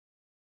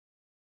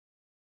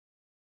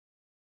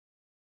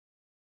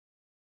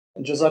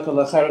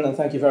Jazakallah khairan, and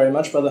thank you very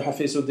much, Brother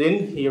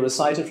Hafizuddin. He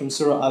recited from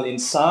Surah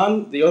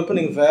Al-Insan. The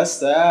opening verse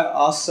there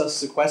asks us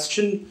the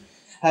question,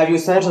 have you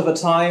thought of a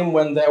time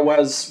when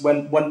when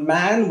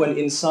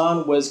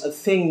insan was a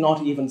thing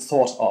not even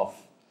thought of?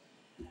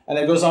 And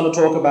it goes on to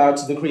talk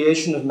about the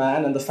creation of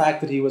man and the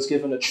fact that he was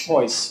given a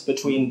choice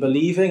between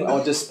believing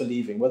or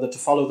disbelieving, whether to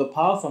follow the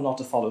path or not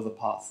to follow the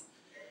path.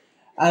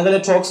 And then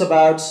it talks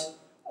about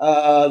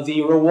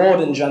the reward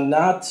in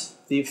Jannat,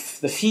 the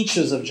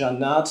features of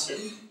Jannat,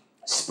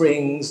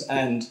 springs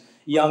and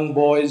young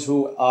boys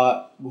who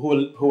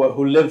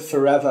live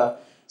forever,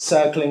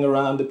 circling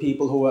around the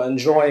people who are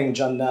enjoying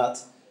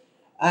Jannat.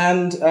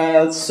 And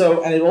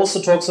it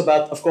also talks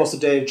about, of course, the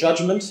Day of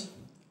Judgment.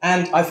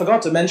 And I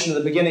forgot to mention at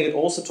the beginning, it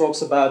also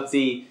talks about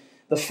the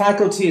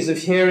faculties of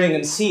hearing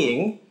and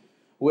seeing,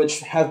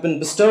 which have been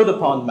bestowed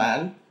upon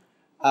man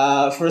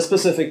for a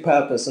specific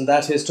purpose, and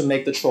that is to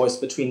make the choice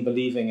between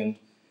believing and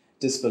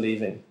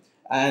disbelieving.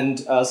 And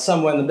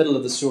somewhere in the middle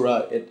of the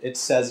surah, it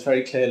says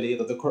very clearly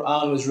that the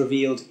Quran was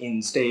revealed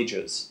in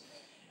stages.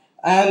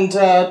 And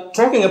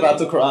talking about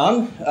the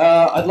Quran,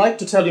 I'd like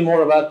to tell you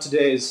more about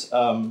today's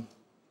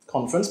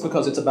conference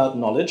because it's about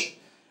knowledge.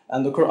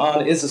 And the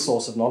Quran is a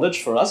source of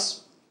knowledge for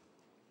us.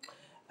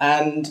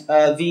 And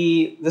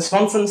this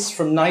conference,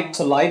 From Night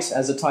to Light,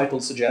 as the title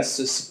suggests,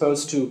 is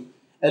supposed to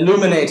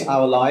illuminate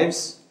our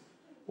lives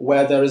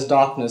where there is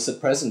darkness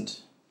at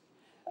present.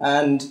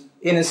 And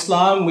in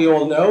Islam, we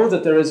all know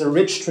that there is a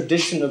rich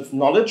tradition of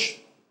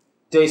knowledge,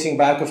 dating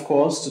back, of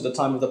course, to the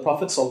time of the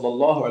Prophet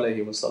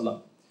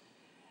ﷺ.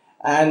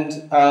 And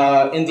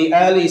in the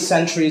early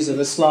centuries of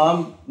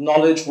Islam,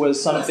 knowledge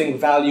was something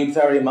valued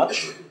very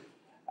much.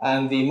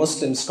 And the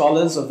Muslim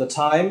scholars of the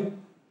time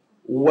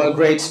were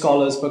great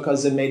scholars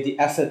because they made the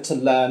effort to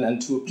learn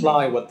and to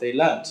apply what they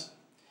learned.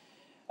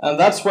 And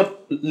that's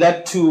what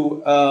led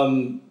to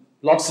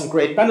lots of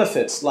great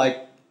benefits,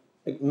 like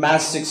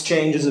mass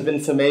exchanges of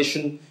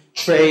information,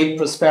 trade,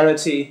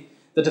 prosperity,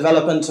 the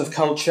development of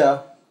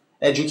culture,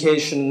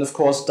 education, and of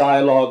course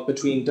dialogue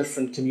between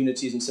different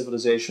communities and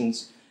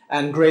civilizations,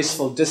 and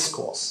graceful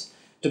discourse.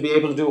 To be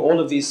able to do all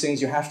of these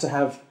things, you have to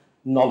have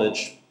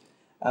knowledge.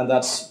 And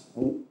that's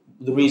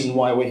the reason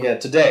why we're here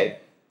today.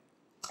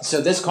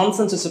 So this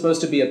conference is supposed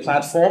to be a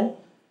platform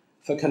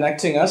for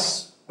connecting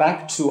us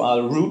back to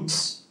our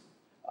roots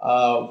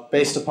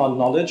based upon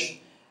knowledge.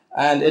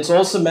 And it's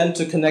also meant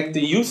to connect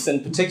the youth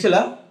in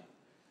particular.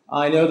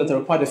 I know that there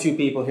are quite a few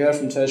people here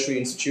from tertiary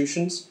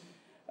institutions,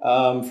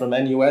 from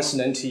NUS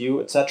and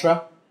NTU,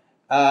 etc.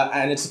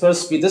 And it's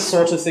supposed to be, this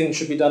sort of thing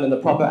should be done in a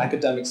proper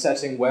academic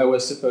setting where we're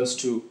supposed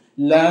to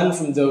learn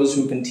from those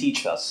who can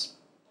teach us,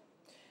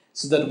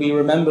 so that we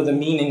remember the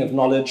meaning of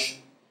knowledge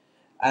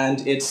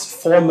and its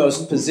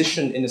foremost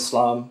position in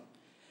Islam.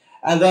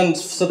 And then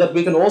so that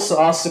we can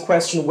also ask the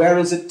question, where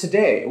is it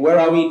today? Where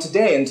are we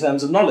today in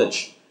terms of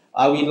knowledge?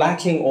 Are we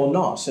lacking or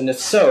not? And if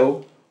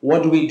so,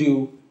 what do we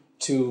do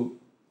to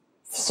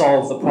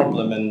solve the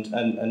problem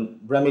and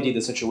remedy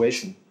the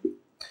situation?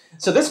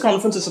 So this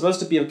conference is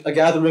supposed to be a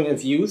gathering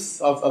of youth,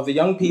 of the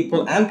young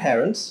people and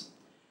parents,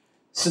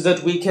 so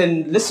that we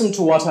can listen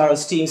to what our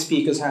esteemed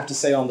speakers have to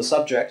say on the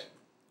subject.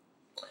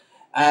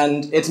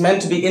 And it's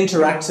meant to be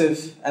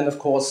interactive, and of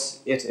course,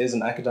 it is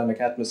an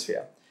academic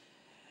atmosphere.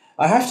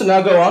 I have to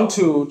now go on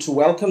to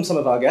welcome some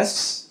of our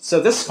guests.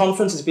 So this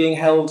conference is being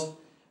held,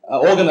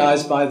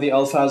 organized by the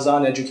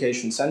Al-Fawzan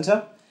Education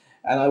Center.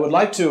 And I would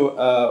like to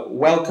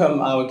welcome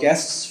our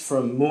guests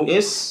from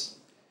MUIS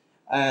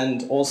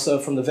and also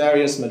from the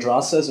various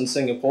madrasas in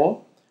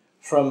Singapore,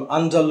 from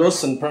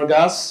Andalus and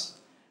Pergas,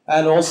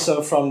 and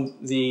also from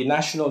the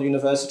National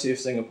University of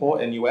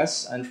Singapore,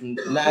 NUS, and from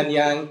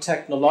Nanyang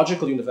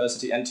Technological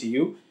University,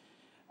 NTU,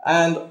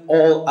 and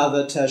all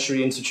other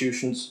tertiary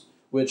institutions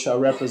which are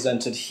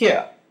represented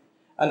here.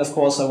 And of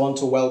course, I want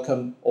to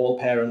welcome all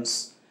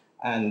parents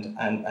and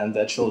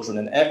their children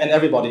and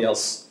everybody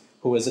else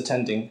who is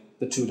attending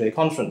the two-day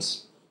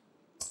conference.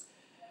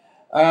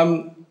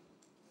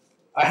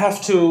 I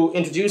have to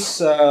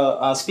introduce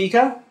our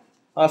speaker.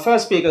 Our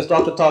first speaker is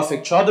Dr.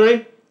 Tawfique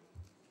Chowdhury,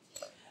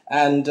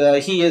 and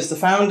he is the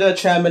founder,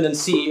 chairman, and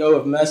CEO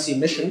of Mercy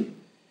Mission.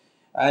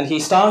 And he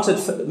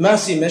started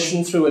Mercy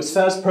Mission through its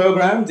first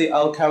program, the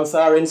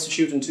Al-Kawthar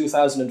Institute, in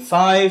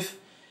 2005.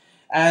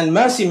 And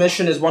Mercy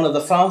Mission is one of the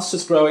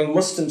fastest growing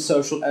Muslim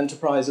social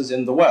enterprises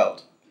in the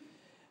world.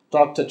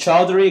 Dr.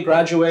 Chowdhury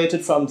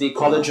graduated from the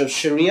College of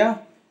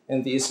Sharia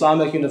in the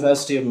Islamic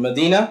University of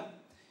Medina.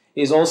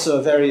 He's also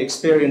a very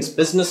experienced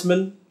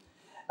businessman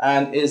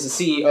and is the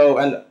CEO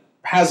and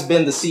has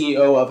been the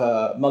CEO of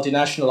a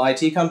multinational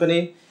IT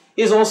company.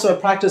 He's also a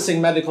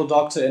practicing medical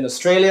doctor in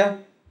Australia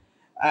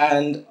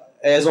and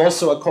is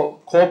also a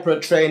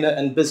corporate trainer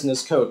and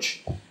business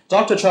coach.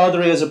 Dr.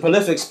 Chowdhury is a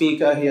prolific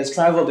speaker. He has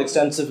traveled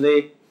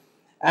extensively,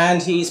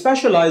 and he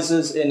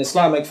specializes in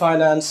Islamic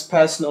finance,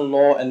 personal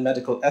law, and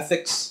medical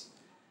ethics.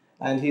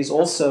 And he's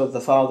also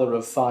the father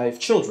of 5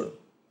 children.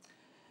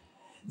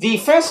 The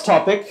first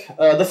topic,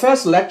 the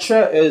first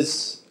lecture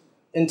is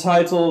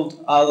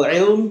entitled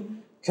Al-Ilm,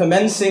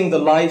 Commencing the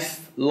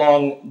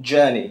Lifelong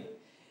Journey.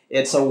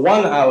 It's a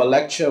 1-hour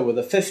lecture with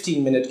a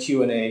 15-minute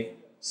Q&A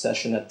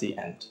session at the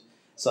end.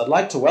 So I'd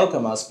like to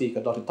welcome our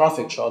speaker, Dr.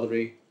 Tawfique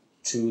Chowdhury,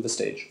 to the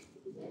stage.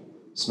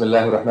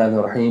 Bismillah ar-Rahman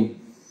ar-Rahim.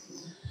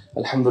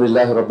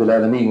 Alhamdulillah Rabbil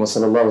Alameen wa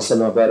sallallahu wa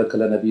sallam wa baraka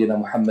ala nabiyyina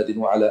Muhammadin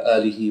wa ala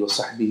alihi wa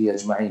sahbihi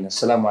ajma'een.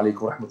 Assalamu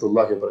alaikum wa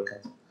rahmatullahi wa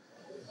barakatuh.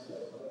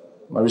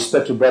 My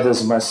respected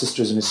brothers and my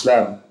sisters in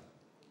Islam,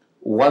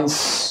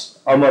 once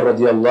Umar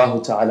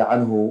radiallahu ta'ala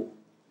anhu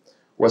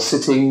was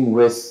sitting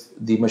with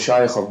the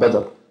Mashayikh of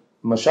Badr.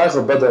 Mashayikh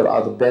of Badr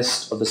are the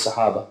best of the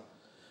Sahaba.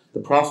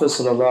 The Prophet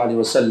sallallahu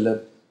alaihi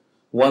wasallam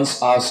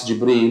once asked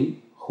Jibreel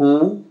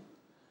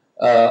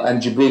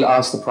and Jibreel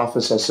asked the Prophet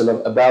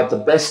ﷺ about the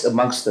best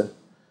amongst them.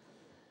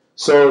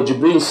 So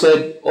Jibreel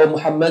said, "O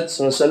Muhammad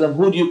ﷺ,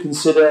 who do you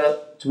consider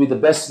to be the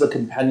best of the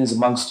companions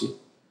amongst you?"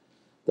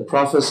 The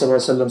Prophet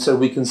ﷺ said,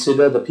 "We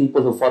consider the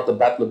people who fought the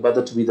Battle of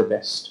Badr to be the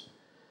best."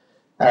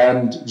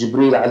 And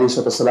Jibreel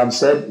ﷺ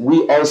said,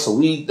 we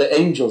the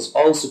angels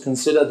also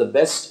consider the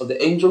best of the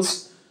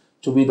angels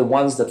to be the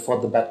ones that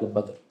fought the Battle of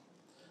Badr.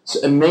 So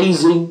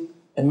amazing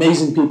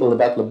people, the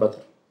Battle of Badr.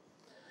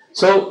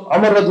 So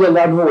Umar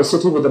radiallahu anhu was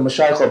sitting with the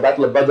Mashayikh of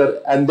Battle of Badr,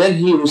 and then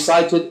he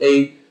recited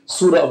a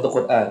surah of the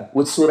Quran.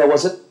 Which surah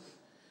was it?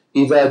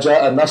 إِذَا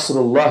جَاءَ نَصْرُ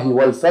اللَّهِ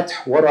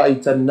وَالْفَتْحُ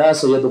وَرَأَيْتَ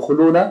النَّاسَ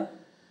يَدْخُلُونَ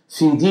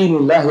فِي دِينِ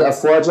اللَّهِ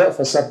أَفْوَاجًا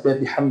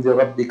فَسَبِّحْ بِحَمْدِ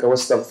رَبِّكَ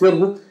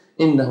وَاسْتَغْفِرْهُ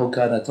إِنَّهُ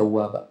كَانَ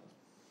تَوَّابًا.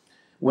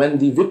 When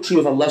the victory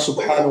of Allah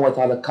subhanahu wa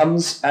ta'ala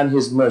comes and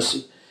His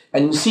mercy,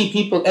 and you see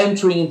people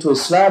entering into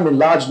Islam in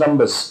large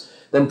numbers,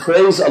 then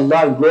praise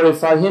Allah and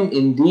glorify Him.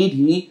 Indeed,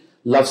 He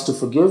loves to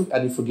forgive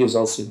and He forgives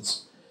all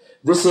sins.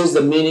 This is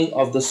the meaning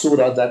of the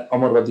surah that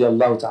Umar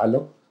radiallahu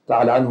ta'ala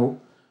anhu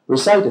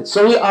recited.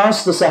 So he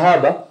asked the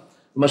Sahaba,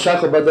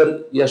 Mashayikh of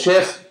Badr, Ya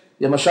Shaykh,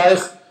 Ya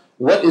Mashayikh,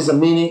 what is the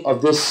meaning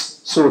of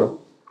this surah?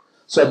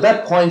 So at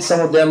that point, some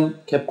of them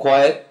kept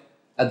quiet.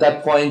 At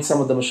that point, some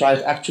of the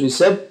Mashayikh actually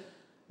said,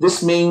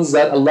 this means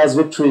that Allah's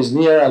victory is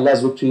near,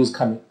 Allah's victory is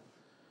coming.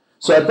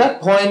 So at that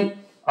point,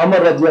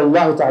 Umar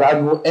radiallahu ta'ala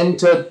anhu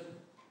entered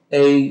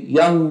a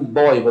young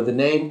boy by the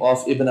name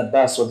of Ibn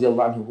Abbas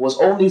radiallahu anhu, who was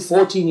only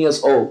 14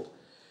 years old,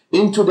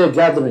 into their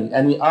gathering,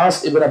 and he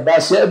asked Ibn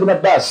Abbas, Ya Ibn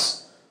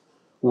Abbas,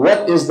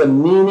 what is the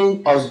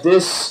meaning of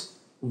this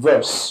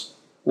verse?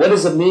 What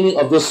is the meaning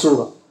of this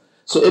surah?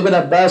 So Ibn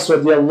Abbas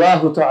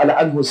radiallahu ta'ala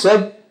anhu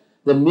said,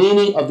 the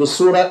meaning of the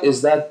surah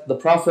is that the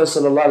Prophet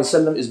sallallahu alaihi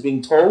wasallam is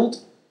being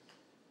told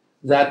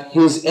that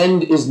his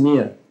end is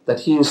near,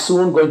 that he is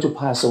soon going to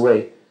pass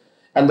away,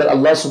 and that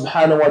Allah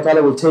subhanahu wa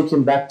ta'ala will take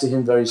him back to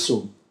him very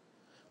soon.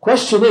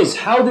 Question is,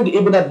 how did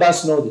Ibn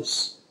Abbas know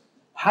this?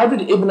 How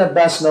did Ibn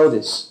Abbas know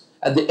this?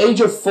 At the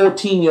age of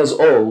 14 years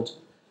old,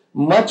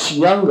 much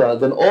younger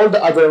than all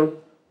the other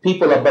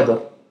people of Badr.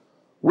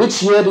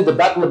 Which year did the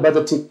Battle of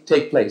Badr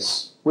take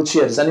place? Which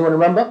year? Does anyone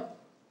remember?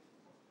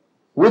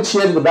 Which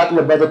year did the Battle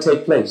of Badr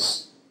take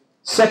place?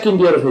 Second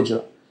year of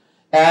Hijrah.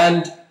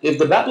 And if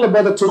the Battle of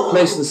Badr took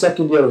place in the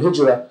second year of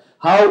Hijrah,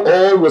 how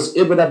old was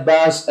Ibn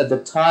Abbas at the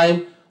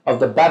time of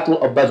the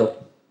Battle of Badr?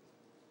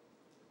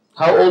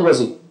 How old was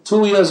he?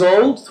 2 years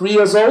old? 3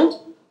 years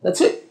old?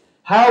 That's it.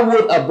 How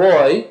would a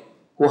boy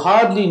who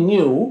hardly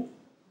knew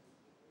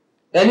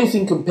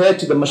anything compared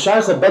to the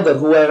Mashayikh of Badr,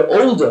 who were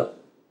older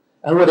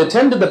and who had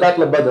attended the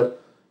Battle of Badr,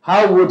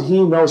 how would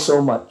he know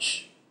so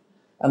much?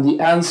 And the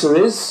answer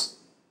is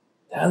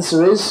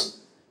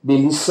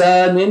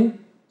بِلِسَانٍ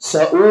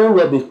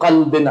سَأُولَ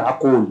بِقَلْبٍ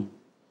عَقُولٍ.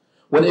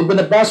 When Ibn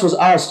Abbas was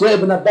asked, Ya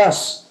Ibn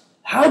Abbas,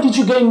 how did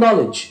you gain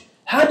knowledge?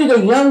 How did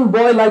a young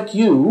boy like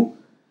you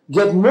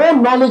get more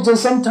knowledge than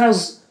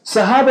sometimes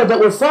Sahaba that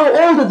were far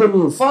older than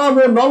you, far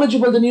more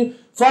knowledgeable than you,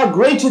 far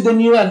greater than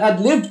you, and had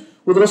lived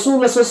with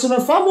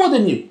Rasulullah far more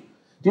than you?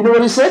 Do you know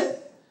what he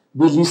said?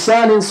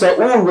 بِلِسَانٍ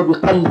سَأُولَ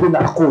بِقَلْبٍ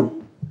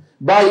عَقُولٍ.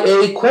 By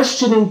a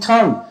questioning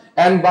tongue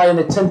and by an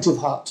attentive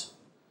heart.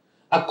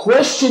 A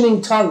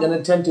questioning tongue and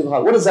attentive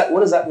heart. What does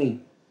that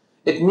mean?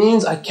 It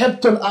means I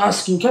kept on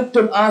asking.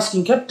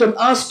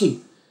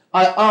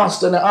 I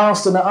asked and I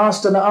asked and I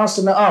asked and I asked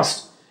and I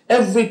asked.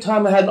 Every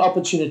time I had an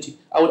opportunity,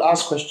 I would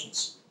ask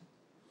questions.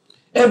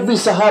 Every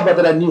Sahaba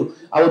that I knew,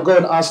 I would go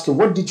and ask him,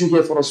 what did you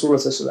hear from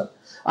Rasulullah?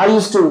 I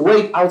used to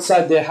wait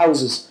outside their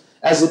houses,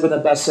 as Ibn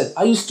Abbas said.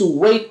 I used to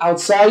wait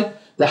outside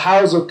the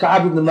house of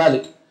Ka'ab ibn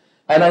Malik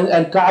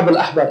and Ka'ab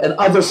al-Ahbar and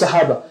other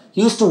Sahaba.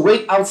 He used to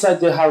wait outside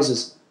their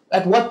houses.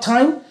 At what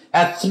time?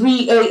 At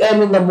 3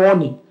 a.m. in the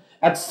morning.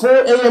 At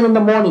 4 a.m. in the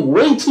morning,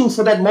 waiting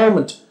for that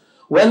moment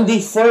when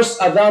the first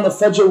adhan of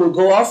Fajr will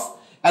go off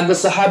and the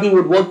Sahabi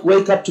would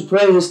wake up to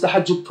pray his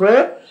tahajjud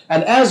prayer.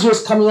 And as he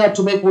was coming out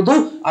to make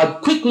wudu,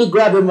 I'd quickly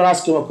grab him and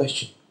ask him a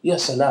question. Ya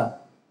salam.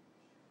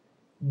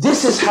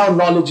 This is how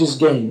knowledge is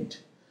gained.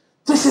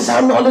 This is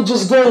how knowledge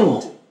is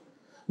gained.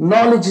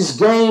 Knowledge is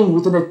gained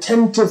with an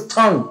attentive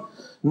tongue.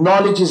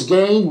 Knowledge is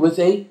gained with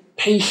a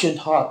patient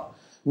heart.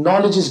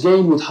 Knowledge is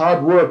gained with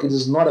hard work. It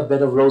is not a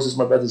bed of roses,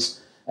 my brothers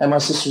and my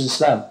sisters in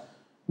Islam.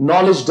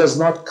 Knowledge does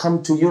not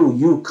come to you.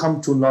 You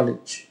come to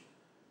knowledge.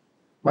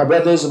 My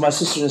brothers and my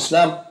sisters in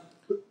Islam,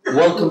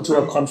 welcome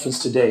to our conference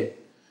today.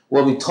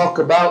 where we talk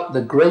about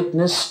the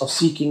greatness of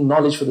seeking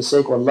knowledge for the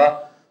sake of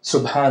Allah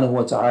subhanahu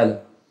wa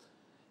ta'ala.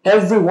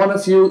 Every one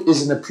of you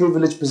is in a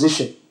privileged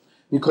position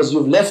because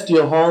you've left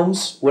your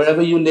homes,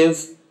 wherever you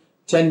live,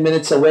 10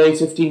 minutes away,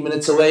 15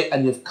 minutes away,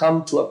 and you've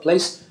come to a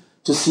place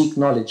to seek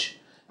knowledge.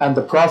 And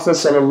the Prophet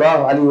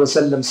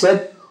ﷺ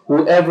said,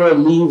 whoever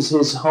leaves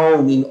his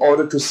home in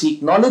order to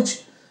seek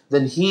knowledge,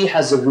 then he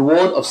has a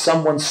reward of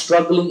someone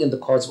struggling in the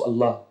cause of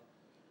Allah.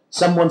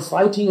 Someone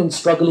fighting and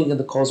struggling in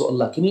the cause of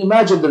Allah. Can you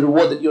imagine the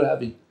reward that you're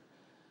having?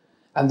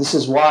 And this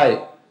is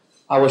why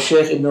our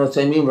Shaykh Ibn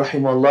Uthaymeen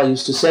rahimahullah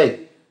used to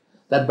say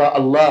that by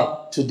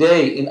Allah,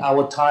 today in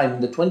our time,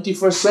 in the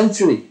 21st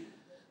century,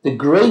 the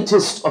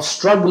greatest of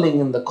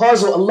struggling in the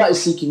cause of Allah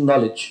is seeking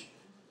knowledge.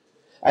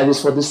 And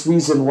it's for this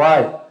reason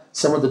why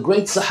some of the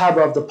great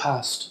Sahaba of the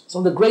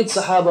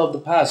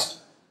past,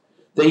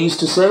 they used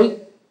to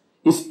say,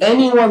 if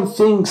anyone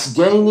thinks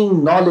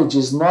gaining knowledge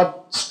is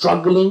not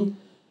struggling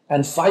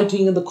and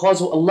fighting in the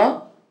cause of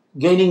Allah,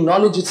 gaining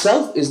knowledge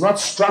itself is not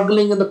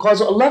struggling in the cause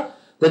of Allah,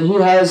 then he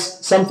has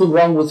something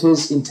wrong with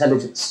his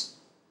intelligence.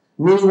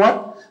 Meaning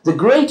what? The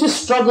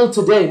greatest struggle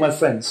today, my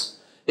friends,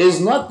 is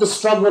not the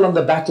struggle on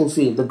the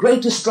battlefield. The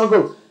greatest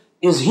struggle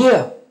is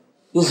here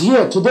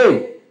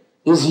today,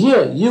 is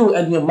here, you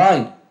and your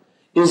mind,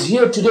 is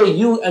here today,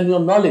 you and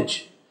your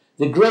knowledge.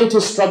 The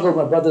greatest struggle,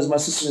 my brothers, my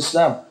sisters in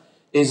Islam,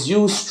 is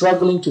you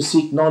struggling to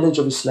seek knowledge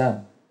of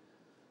Islam.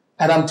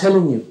 And I'm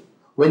telling you,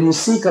 when you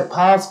seek a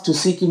path to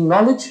seeking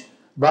knowledge,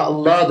 by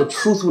Allah, the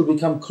truth will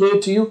become clear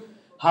to you,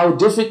 how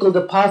difficult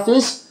the path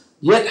is,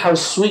 yet how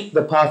sweet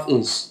the path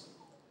is.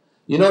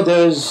 You know,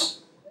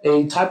 there's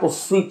a type of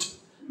fruit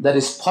that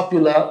is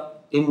popular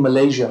in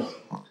Malaysia.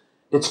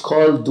 It's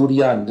called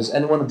durian. Does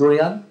anyone know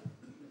durian?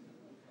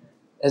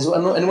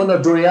 Anyone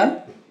know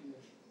durian?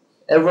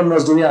 Everyone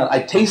knows durian.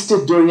 I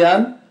tasted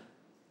durian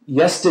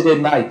yesterday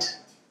night,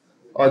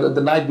 or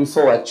the night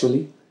before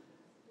actually.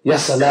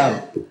 Yes,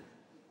 salam.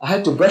 I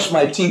had to brush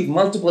my teeth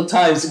multiple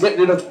times to get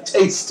rid of the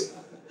taste.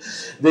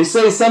 They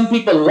say some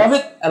people love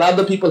it and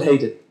other people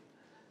hate it.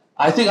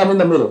 I think I'm in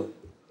the middle.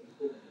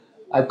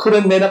 I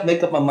couldn't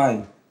make up my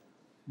mind.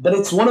 But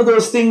it's one of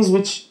those things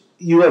which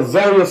you are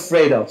very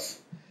afraid of.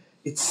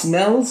 It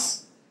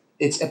smells,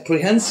 it's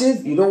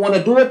apprehensive, you don't want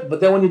to do it,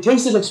 but then when you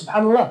taste it, like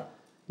subhanAllah,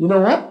 you know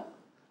what?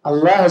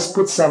 Allah has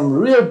put some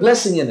real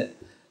blessing in it.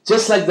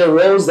 Just like the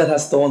rose that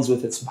has thorns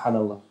with it,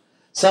 subhanAllah.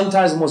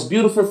 Sometimes the most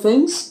beautiful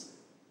things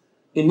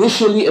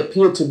initially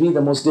appear to be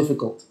the most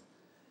difficult.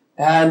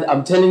 And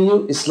I'm telling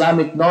you,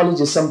 Islamic knowledge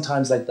is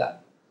sometimes like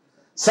that.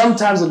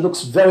 Sometimes it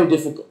looks very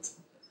difficult.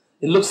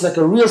 It looks like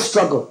a real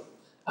struggle,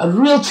 a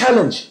real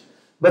challenge.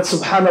 But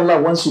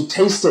subhanAllah, once you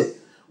taste it,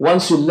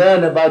 once you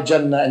learn about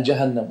Jannah and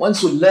Jahannam,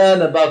 once you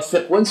learn about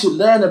fiqh, once you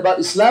learn about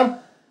Islam,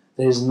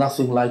 there is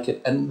nothing like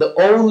it. And the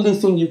only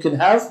thing you can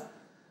have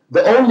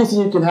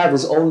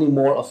is only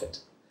more of it.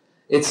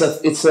 It's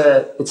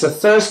a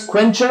thirst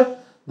quencher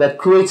that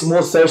creates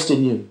more thirst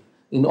in you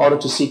in order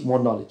to seek more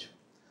knowledge.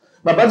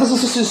 My brothers and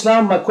sisters in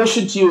Islam, my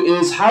question to you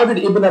is, how did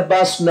Ibn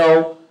Abbas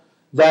know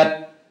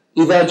that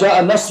إِذَا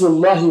جَاءَ نَصْرُ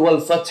اللَّهِ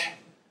وَالْفَتْحِ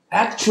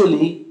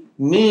actually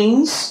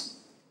means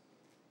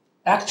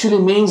that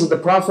the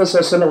Prophet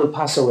ﷺ will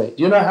pass away?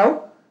 Do you know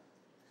how?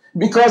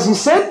 Because he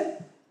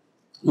said,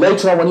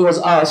 later on when he was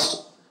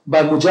asked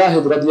by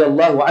Mujahid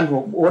radiallahu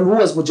anhu, who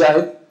was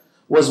Mujahid?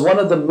 Was one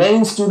of the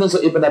main students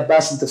of Ibn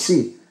Abbas in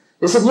Tafsir.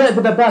 He said, Ya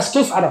Ibn Abbas,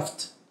 كيف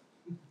عرفت?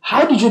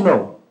 How did you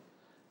know?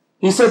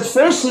 He said,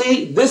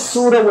 firstly, this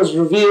surah was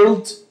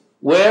revealed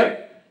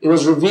where? It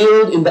was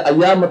revealed in the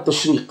Ayyam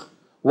al-Tashriq.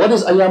 What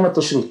is Ayyam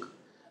al-Tashriq?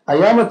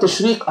 Ayyam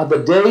al-Tashriq are the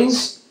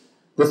days,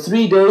 the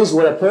 3 days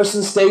where a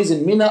person stays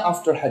in Mina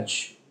after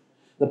Hajj.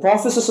 The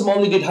Prophet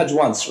only did Hajj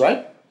once,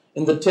 right?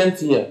 In the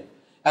 10th year.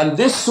 And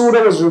this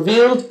surah was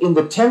revealed in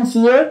the 10th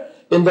year,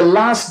 in the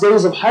last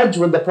days of Hajj,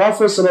 when the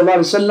Prophet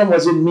ﷺ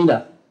was in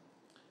Mina.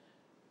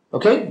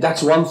 Okay,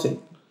 that's one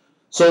thing.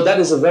 So that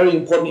is a very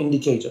important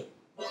indicator.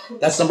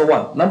 That's number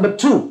one. Number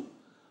two,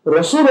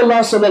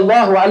 Rasulullah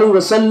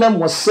ﷺ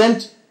was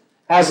sent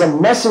as a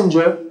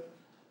messenger,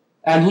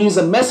 and he is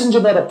a messenger,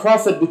 not a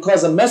prophet,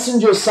 because a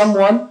messenger is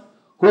someone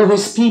who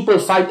his people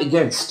fight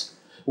against.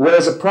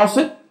 Whereas a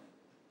prophet,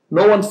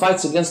 no one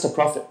fights against a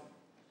prophet.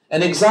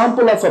 An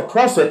example of a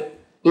prophet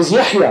is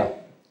Yahya.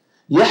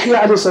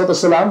 Yahya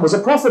ﷺ was a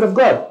prophet of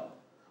God.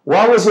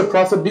 Why was he a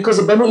prophet? Because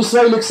the Banu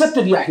Israel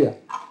accepted Yahya.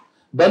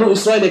 Banu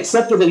Israel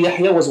accepted that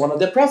Yahya was one of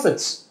their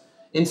prophets.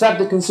 In fact,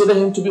 they consider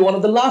him to be one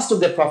of the last of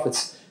their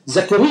prophets.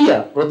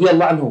 Zakaria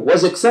radiallahu anhu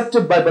was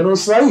accepted by Banu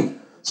Israel.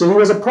 So he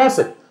was a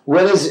prophet.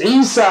 Whereas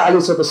Isa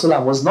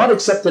ﷺ was not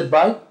accepted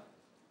by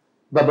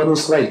Banu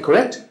Israel,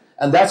 correct?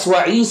 And that's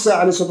why Isa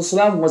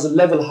ﷺ was a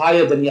level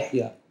higher than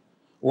Yahya.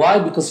 Why?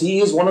 Because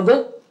he is one of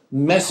the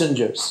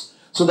messengers.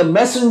 So the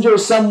messenger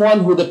is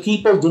someone who the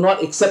people do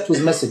not accept his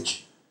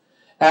message.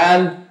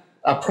 And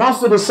a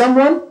prophet is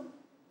someone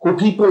who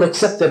people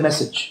accept their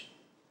message.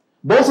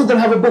 Both of them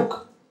have a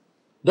book.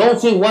 Don't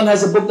think one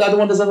has a book, the other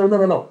one doesn't.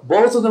 No.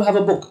 Both of them have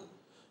a book.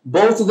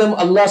 Both of them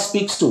Allah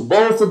speaks to.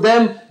 Both of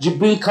them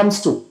Jibreel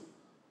comes to.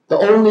 The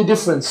only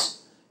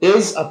difference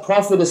is a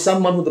prophet is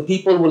someone who the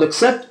people will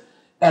accept,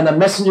 and a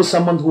messenger is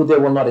someone who they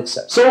will not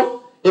accept.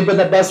 So Ibn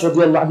Abbas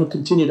radiallahu anhu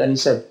continued and he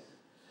said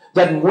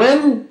that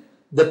when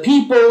the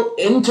people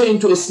enter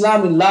into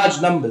Islam in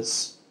large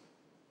numbers,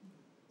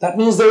 that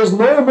means there is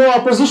no more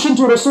opposition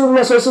to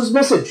Rasulullah's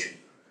message.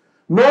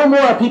 No more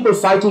are people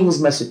fighting his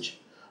message.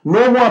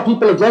 No more are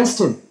people against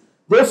him.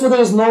 Therefore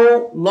there is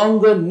no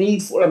longer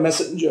need for a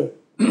messenger.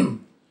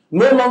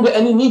 No longer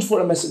any need for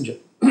a messenger.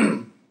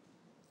 And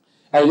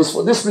it is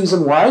for this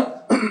reason why,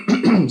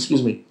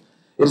 excuse me,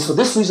 it is for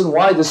this reason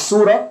why this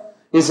surah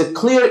is a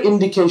clear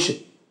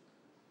indication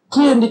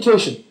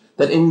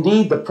that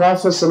indeed the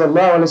Prophet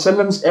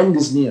ﷺ's end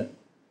is near.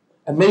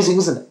 Amazing,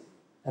 isn't it?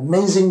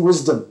 Amazing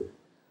wisdom.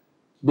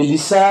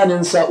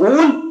 بِلِسَانٍ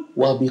سَؤُولٍ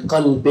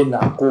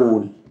وَبِقَلْبٍ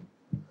عَقُولٍ.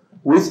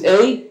 With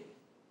a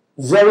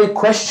very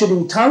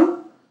questioning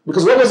tongue.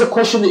 Because what was the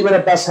question that Ibn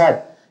Abbas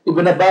had?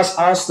 Ibn Abbas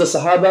asked the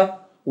Sahaba,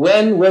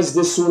 when was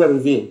this surah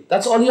revealed?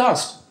 That's all he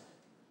asked.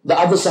 The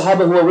other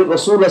Sahaba who were with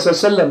Rasulullah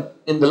ﷺ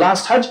in the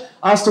last Hajj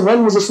asked him,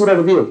 when was the surah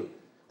revealed?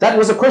 That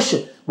was a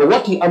question. But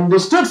what he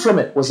understood from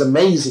it was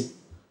amazing.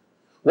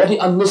 What he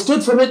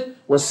understood from it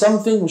was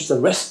something which the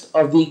rest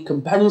of the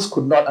companions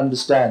could not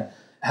understand.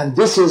 And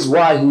this is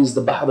why he is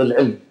the Bahr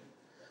al-Ilm.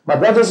 My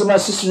brothers and my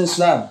sisters in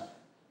Islam,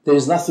 there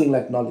is nothing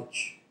like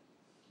knowledge.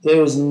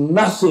 There is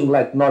nothing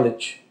like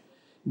knowledge.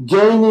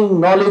 Gaining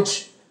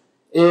knowledge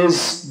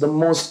is the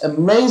most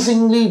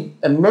amazingly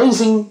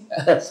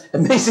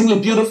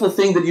beautiful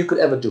thing that you could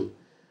ever do.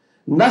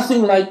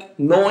 Nothing like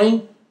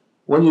knowing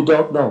when you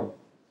don't know.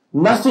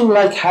 Nothing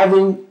like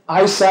having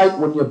eyesight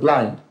when you're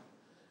blind.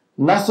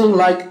 Nothing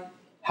like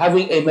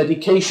having a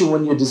medication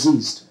when you're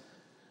diseased.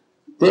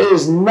 There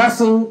is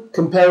nothing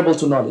comparable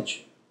to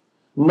knowledge.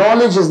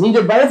 Knowledge is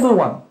needed by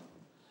everyone.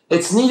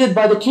 It's needed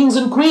by the kings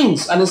and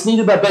queens, and it's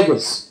needed by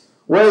beggars.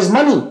 Whereas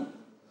money,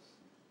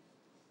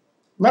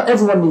 not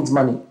everyone needs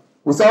money.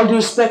 With all due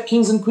respect,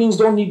 kings and queens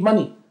don't need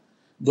money.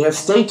 They have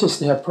status,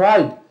 they have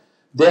pride,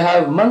 they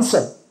have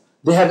mansab,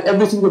 they have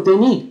everything that they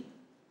need.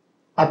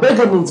 A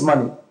beggar needs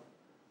money.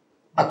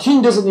 A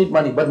king doesn't need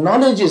money, but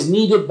knowledge is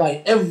needed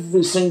by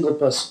every single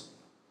person.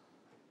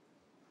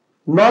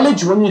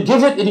 Knowledge, when you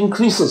give it, it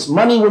increases.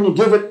 Money, when you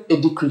give it,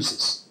 it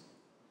decreases.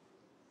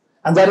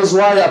 And that is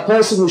why a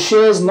person who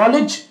shares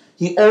knowledge,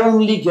 he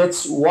only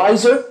gets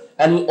wiser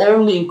and he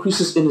only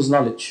increases in his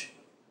knowledge.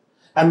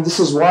 And this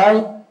is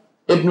why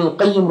Ibn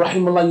al-Qayyim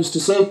rahimahullah used to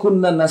say,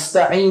 كُنَّا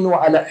نَسْتَعِينُ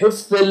عَلَى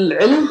حِفْظِ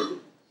الْعِلْمِ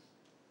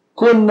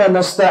كُنَّا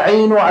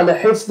نَسْتَعِينُ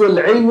عَلى حِفْظِ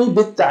الْعِلْمِ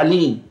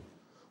بِالتَّعْلِيمِ.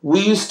 We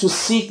used to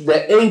seek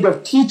the aid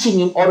of teaching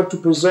in order to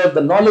preserve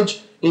the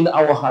knowledge in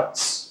our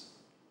hearts.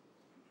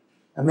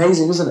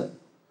 Amazing, isn't it?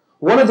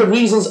 One of the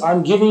reasons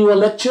I'm giving you a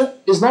lecture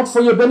is not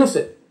for your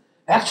benefit.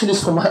 Actually,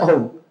 it's for my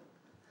own.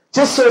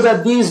 Just so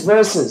that these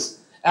verses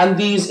and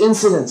these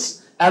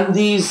incidents and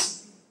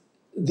these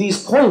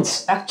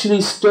points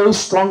actually stay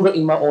stronger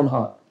in my own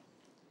heart.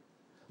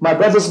 My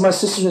brothers, my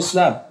sisters in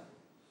Islam,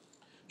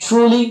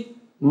 truly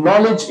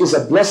knowledge is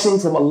a blessing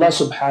from Allah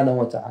subhanahu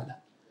wa ta'ala.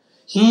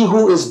 He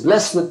who is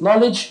blessed with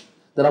knowledge,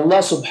 that Allah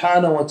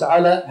subhanahu wa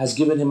ta'ala has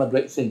given him a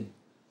great thing.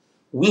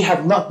 We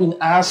have not been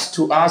asked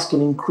to ask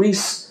an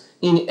increase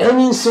in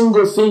any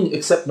single thing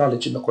except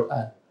knowledge in the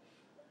Quran.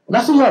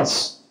 Nothing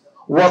else.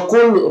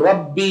 وَقُلْ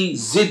رَبِّي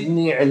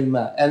زِدْنِي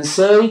عِلْمًا. And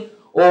say,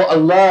 oh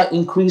Allah,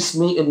 increase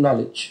me in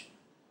knowledge.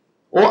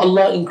 Oh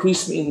Allah,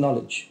 increase me in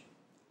knowledge.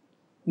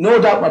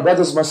 No doubt, my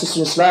brothers, my sisters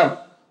in Islam,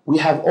 we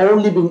have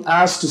only been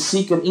asked to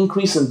seek an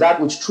increase in that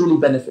which truly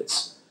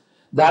benefits,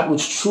 that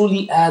which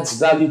truly adds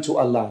value to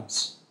our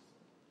lives.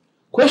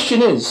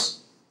 Question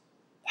is,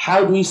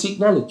 how do we seek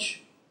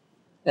knowledge?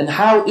 And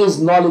how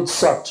is knowledge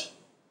sought?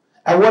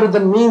 And what are the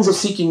means of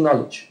seeking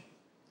knowledge?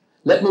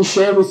 Let me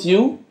share with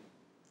you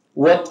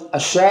what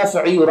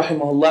Ash-Shafi'i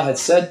rahimahullah had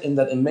said in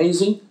that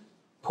amazing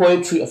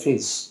poetry of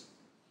his.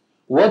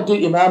 What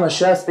did Imam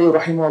Ash-Shafi'i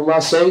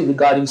rahimahullah say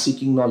regarding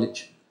seeking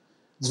knowledge?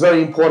 It's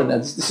very important,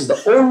 and this is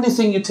the only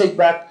thing you take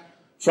back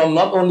from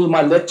not only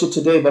my lecture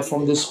today, but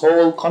from this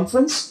whole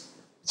conference.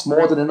 It's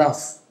more than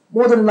enough.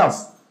 More than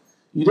enough.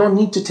 You don't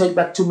need to take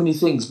back too many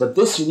things, but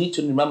this you need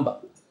to remember.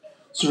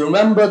 So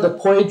remember the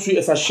poetry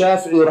of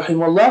Ash-Shafi'i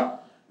rahimahullah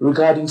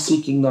regarding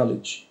seeking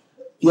knowledge.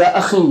 Ya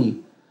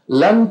akhi,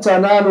 لن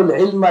تنالوا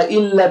العلم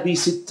إلا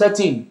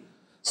بستة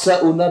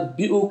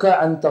سأنبئك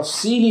عن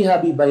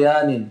تفصيلها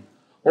ببيان.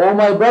 Oh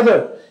my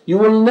brother, you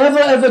will never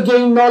ever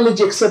gain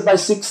knowledge except by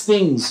 6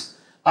 things.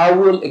 I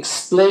will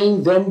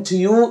explain them to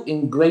you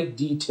in great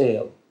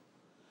detail.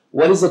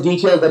 What is the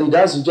detail that he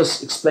does? He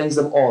just explains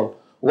them all.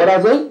 What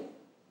are they?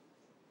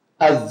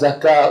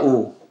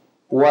 الذكاء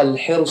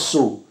والحرص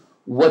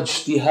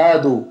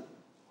واجتهاد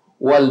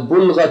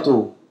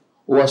والبلغة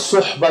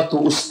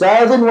وصحبة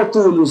أستاذ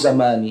وطول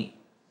زماني.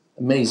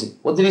 Amazing.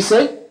 What did he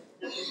say?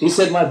 He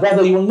said, my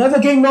brother, you will never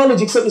gain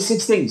knowledge except with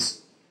 6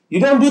 things. You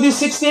don't do these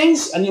 6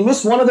 things and you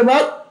miss one of them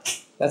out,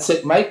 that's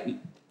it, mate.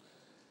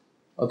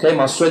 Okay,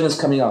 my Australian's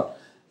coming out.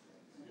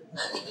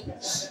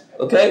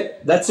 Okay,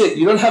 that's it.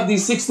 You don't have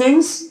these 6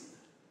 things,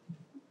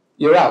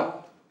 you're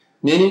out.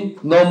 Meaning,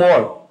 no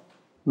more.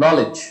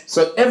 Knowledge.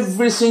 So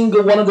every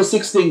single one of the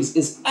 6 things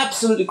is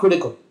absolutely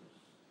critical.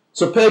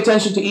 So pay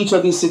attention to each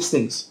of these 6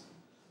 things.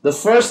 The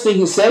first thing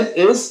he said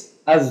is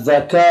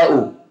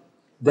al-dhaka'u.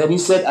 Then he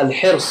said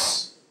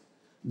al-hirs.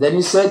 Then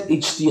he said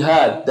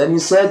ijtihad. Then he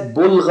said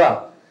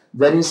bulgha.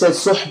 Then he said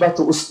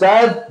suhbatu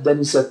ustad. Then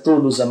he said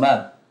tulu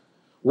zaman.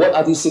 What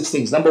are these 6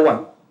 things? Number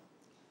 1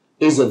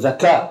 is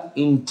dhaka,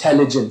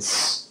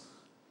 intelligence.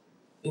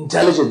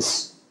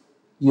 Intelligence.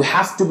 You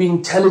have to be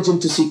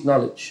intelligent to seek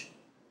knowledge.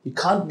 You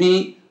can't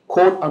be,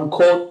 quote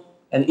unquote,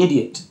 an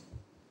idiot.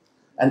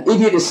 An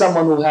idiot is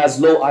someone who has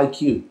low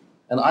IQ.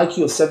 An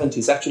IQ of 70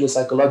 is actually a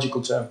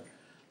psychological term.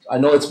 I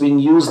know it's being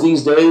used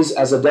these days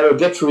as a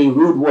derogatory,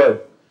 rude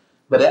word,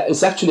 but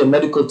it's actually a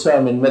medical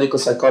term in medical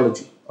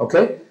psychology.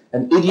 Okay?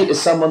 An idiot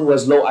is someone who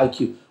has low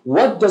IQ.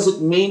 What does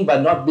it mean by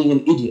not being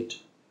an idiot?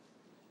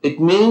 It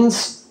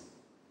means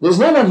there's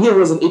no one here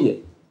who is an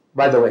idiot,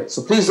 by the way.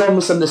 So please don't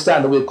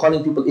misunderstand that we're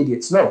calling people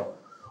idiots. No.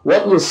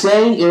 What we're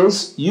saying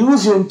is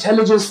use your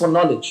intelligence for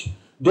knowledge.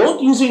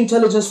 Don't use your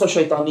intelligence for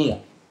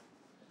shaitaniyah.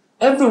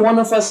 Every one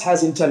of us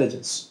has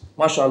intelligence.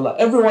 MashaAllah.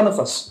 Every one of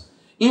us.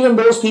 Even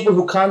those people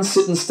who can't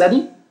sit and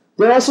study,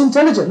 they're also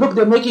intelligent. Look,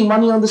 they're making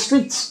money on the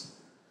streets.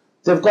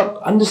 They've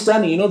got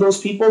understanding. You know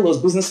those people,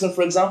 those businessmen,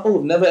 for example,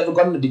 who've never ever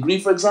gotten a degree,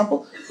 for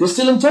example? They're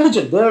still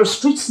intelligent. They're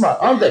street smart,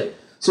 aren't they?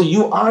 So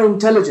you are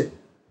intelligent.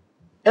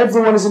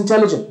 Everyone is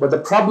intelligent. But the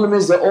problem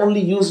is they're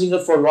only using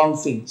it for wrong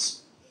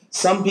things.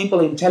 Some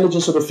people are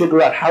intelligent so to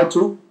figure out how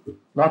to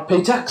not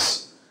pay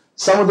tax.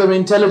 Some of them are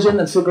intelligent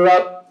and figure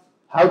out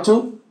how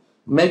to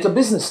make a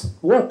business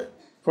work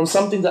from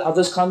something that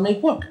others can't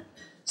make work.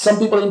 Some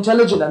people are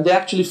intelligent and they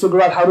actually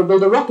figure out how to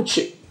build a rocket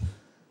ship.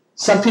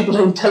 Some people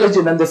are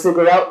intelligent and they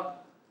figure out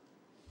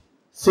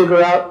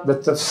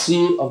the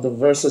tafsir of the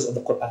verses of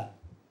the Quran.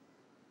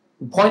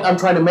 The point I'm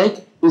trying to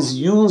make is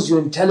use your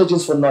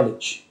intelligence for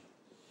knowledge.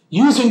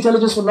 Use your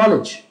intelligence for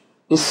knowledge.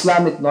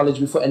 Islamic knowledge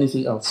before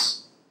anything else.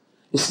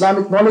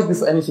 Islamic knowledge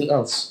before anything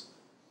else.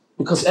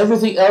 Because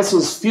everything else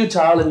is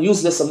futile and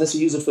useless unless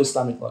you use it for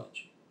Islamic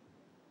knowledge.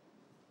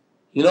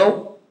 You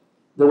know,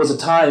 there was a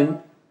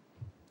time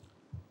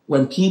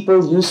when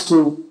people used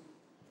to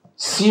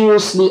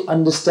seriously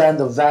understand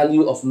the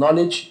value of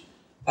knowledge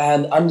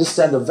and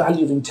understand the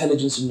value of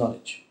intelligence in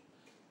knowledge.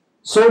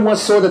 So much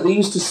so that they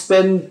used to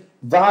spend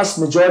vast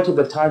majority of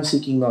their time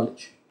seeking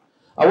knowledge.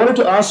 I wanted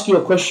to ask you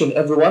a question,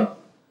 everyone.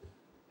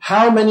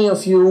 How many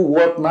of you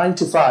work 9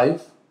 to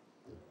 5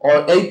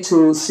 or 8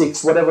 to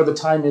 6, whatever the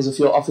time is of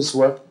your office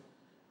work,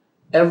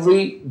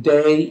 every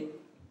day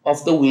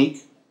of the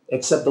week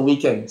except the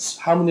weekends?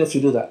 How many of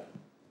you do that?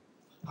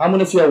 How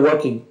many of you are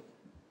working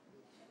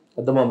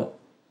at the moment?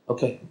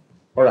 Okay,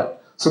 all right.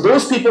 So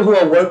those people who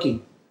are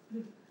working,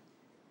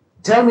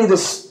 tell me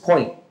this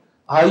point.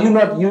 Are you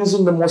not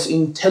using the most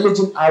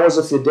intelligent hours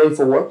of your day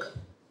for work?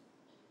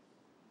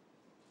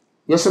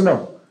 Yes or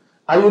no?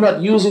 Are you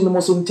not using the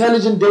most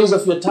intelligent days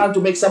of your time to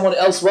make someone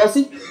else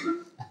wealthy?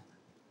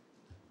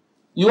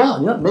 You are.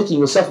 You're not making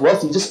yourself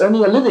wealthy. You're just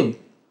earning a living.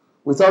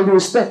 With all due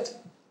respect.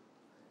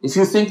 If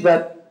you think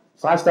that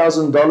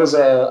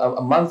 $5,000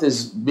 a month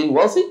is being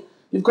wealthy,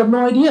 you've got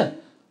no idea.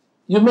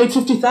 You've made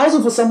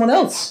 $50,000 for someone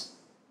else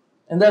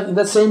in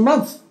that same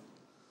month.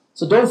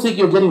 So don't think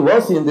you're getting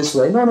wealthy in this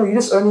way. No, you're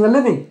just earning a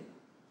living.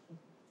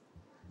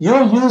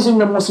 You're using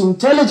the most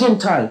intelligent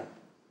time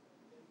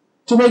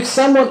to make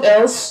someone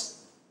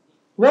else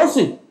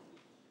wealthy.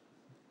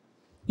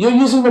 You're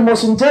using the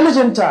most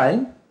intelligent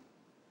time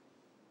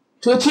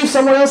to achieve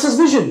someone else's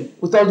vision,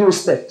 with all due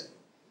respect.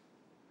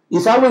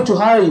 If I were to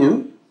hire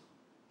you,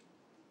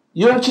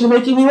 you're actually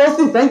making me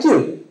wealthy. Thank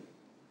you.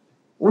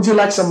 Would you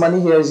like some money?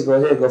 Here you go.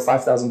 Here you go,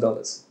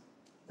 $5,000.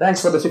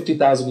 Thanks for the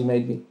 $50,000 you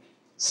made me.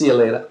 See you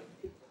later.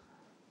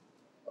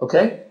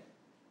 Okay?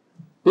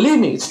 Believe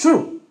me, it's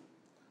true.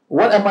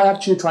 What am I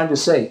actually trying to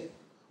say?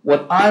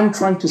 What I'm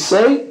trying to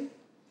say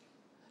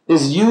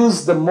is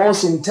use the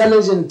most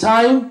intelligent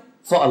time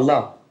for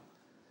Allah.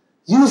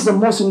 Use the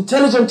most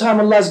intelligent time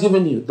Allah has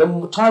given you.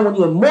 The time when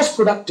you're most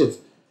productive.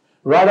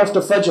 Right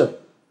after Fajr.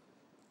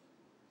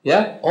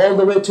 Yeah? All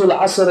the way till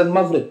Asr and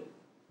Maghrib.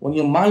 When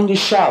your mind is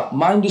sharp,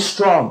 mind is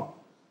strong.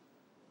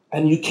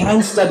 And you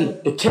can study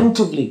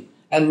attentively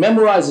and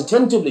memorize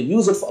attentively.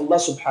 Use it for Allah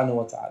subhanahu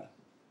wa ta'ala.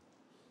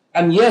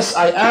 And yes,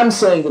 I am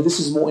saying that this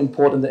is more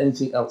important than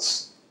anything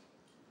else.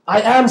 I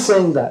am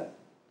saying that.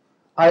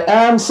 I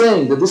am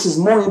saying that this is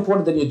more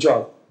important than your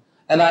job.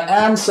 And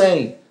I am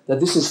saying that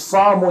this is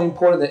far more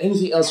important than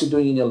anything else you're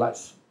doing in your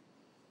life.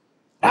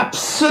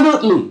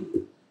 Absolutely.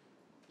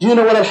 Do you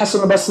know what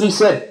Al-Hasan al-Basri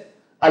said?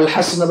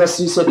 Al-Hasan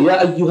al-Basri said, Ya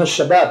ayyuha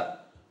shabab,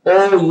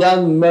 all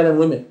young men and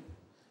women,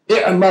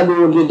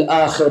 i'malu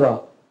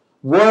lil-akhirah,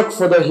 work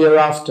for the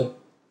hereafter.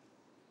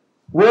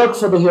 Work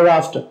for the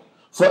hereafter.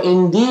 For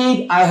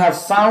indeed I have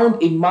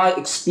found in my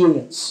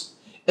experience,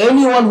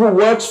 anyone who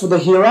works for the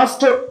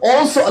hereafter,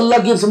 also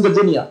Allah gives him the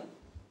dunya.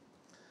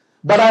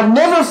 But I've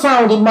never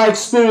found in my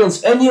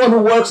experience anyone who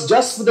works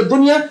just for the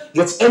dunya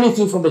gets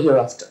anything from the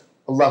hereafter.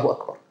 Allahu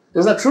Akbar.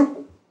 Isn't that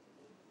true?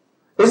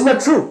 Isn't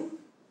that true?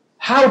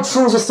 How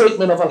true is the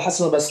statement of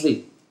Al-Hasan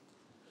al-Basri?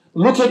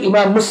 Look at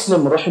Imam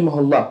Muslim,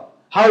 rahimahullah.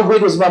 How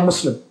great was Imam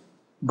Muslim?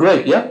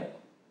 Great, yeah?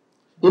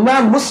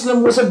 Imam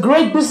Muslim was a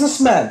great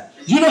businessman.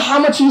 Do you know how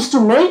much he used to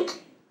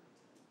make?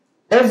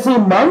 Every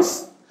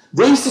month,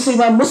 they used to say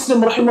Imam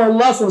Muslim,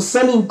 rahimahullah, from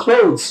selling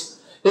clothes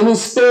in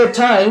his spare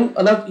time,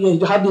 he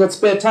hardly had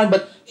spare time,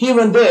 but here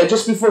and there,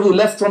 just before he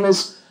left from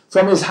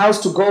his house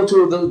to go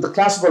to the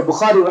class of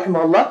Al-Bukhari,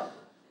 rahimahullah,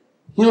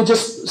 he would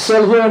just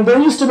sell here and there.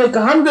 He used to make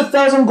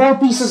 100,000 gold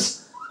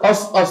pieces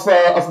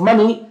of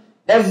money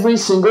every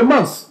single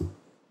month.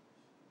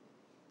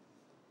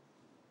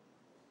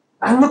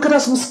 And look at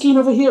us miskeen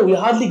over here. We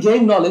hardly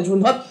gain knowledge.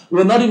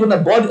 We're not even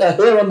a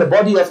hair on the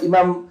body of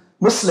Imam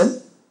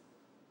Muslim.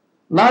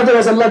 Neither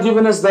has Allah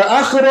given us the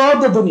akhirah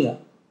or the dunya.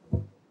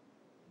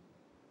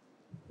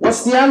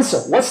 What's the answer?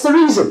 What's the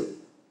reason?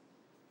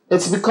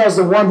 It's because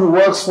the one who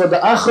works for the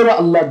akhirah,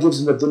 Allah gives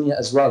him the dunya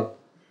as well.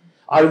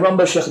 I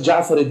remember Shaykh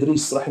Ja'far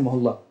Idris,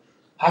 rahimahullah,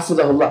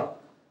 hafidahullah.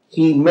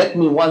 He met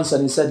me once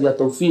and he said, Ya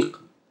Tawfique,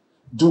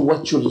 do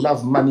what you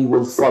love, money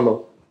will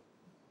follow.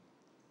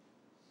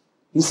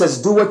 He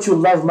says, do what you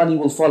love, money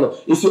will follow.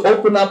 If you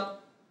open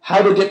up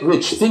How to Get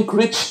Rich, Think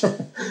Rich,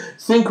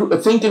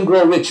 Think and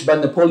Grow Rich by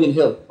Napoleon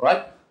Hill,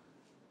 right?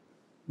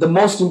 The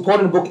most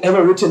important book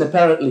ever written,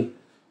 apparently,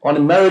 on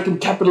American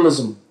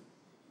capitalism.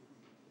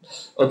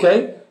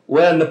 Okay?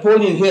 Where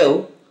Napoleon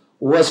Hill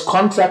was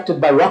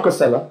contracted by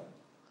Rockefeller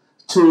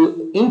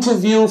to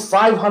interview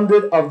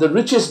 500 of the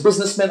richest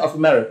businessmen of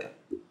America.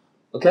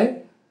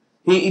 Okay?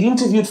 He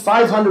interviewed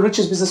 500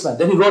 richest businessmen.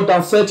 Then he wrote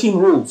down 13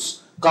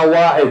 rules,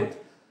 qawaid,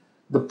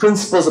 the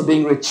principles of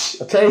being rich.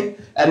 Okay?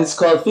 And it's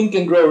called Think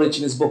and Grow Rich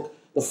in his book.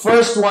 The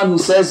first one he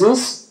says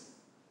is,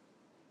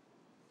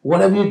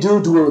 whatever you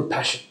do, do it with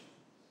passion.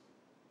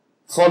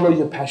 Follow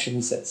your passion,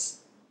 he says.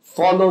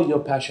 Follow your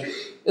passion.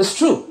 It's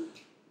true.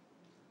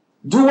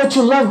 Do what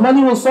you love,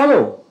 money will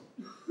follow.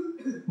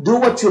 Do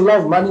what you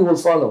love, money will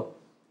follow.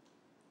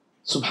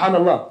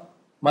 Subhanallah.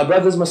 My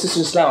brothers, my sisters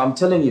in Islam, I'm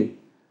telling you,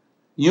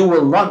 you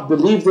will not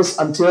believe this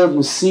until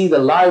you see the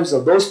lives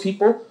of those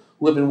people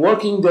who have been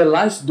working their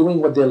life, doing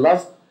what they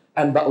love,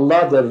 and by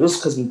Allah, their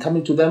rizq has been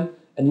coming to them,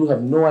 and you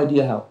have no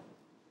idea how.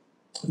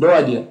 No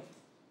idea.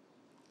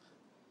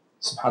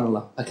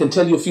 Subhanallah. I can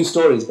tell you a few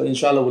stories, but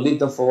inshallah we'll leave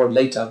them forward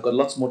later. I've got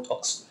lots more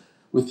talks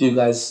with you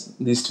guys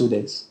these 2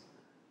 days.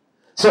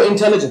 So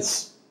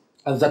intelligence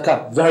and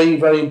zakat, very,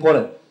 very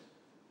important.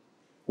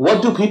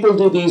 What do people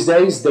do these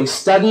days? They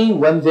study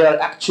when they are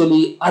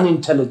actually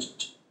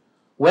unintelligent.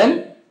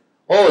 When?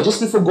 Oh, just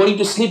before going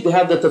to sleep, they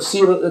have the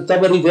tafsir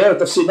Tabari there,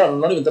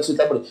 not even tafsir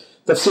Tabari,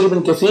 tafsir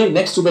ibn Kathir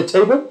next to the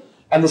table,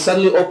 and they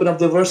suddenly open up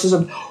their verses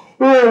and,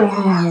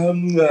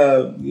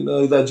 إِذَا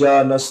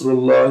جَاءَ نَصْرُ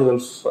اللَّهِ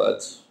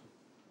وَالْفَتْحُ.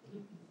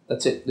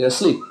 That's it, they're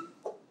asleep.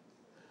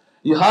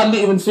 You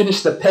hardly even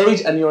finish the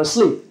page and you're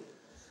asleep.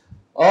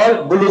 Or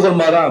Bulugh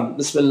al-Maram,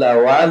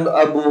 Bismillah, wa an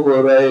Abu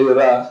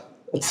Hurairah.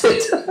 That's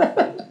it.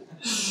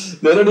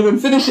 They don't even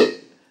finish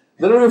it.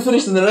 They don't even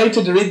finish the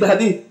narrator to read the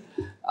hadith.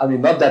 I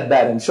mean, not that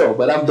bad, I'm sure.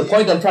 But the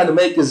point I'm trying to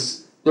make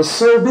is, you're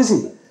so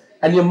busy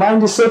and your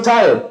mind is so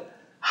tired.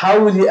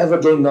 How will you ever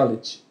gain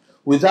knowledge?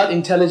 Without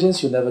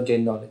intelligence, you'll never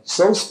gain knowledge.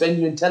 So spend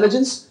your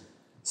intelligence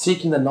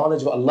seeking the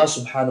knowledge of Allah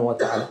subhanahu wa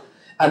ta'ala.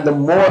 And the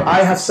more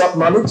I have sought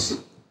knowledge,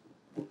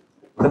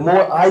 the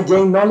more I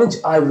gain knowledge,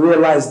 I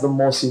realize the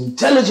most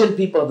intelligent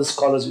people are the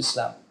scholars of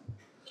Islam.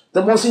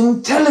 The most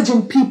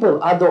intelligent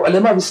people are the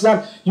ulama of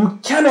Islam. You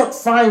cannot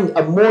find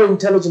a more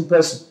intelligent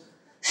person.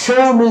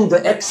 Show me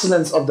the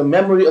excellence of the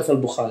memory of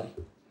Al-Bukhari.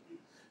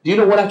 Do you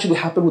know what actually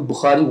happened with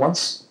Bukhari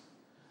once?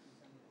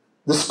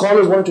 The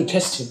scholars wanted to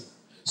test him.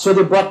 So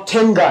they brought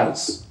 10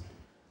 guys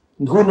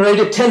who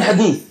narrated 10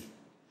 hadith.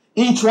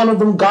 Each one of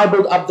them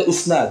garbled up the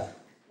isnad.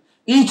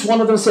 Each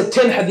one of them said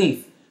 10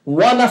 hadith.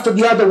 One after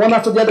the other, one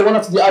after the other, one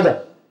after the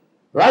other.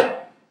 Right?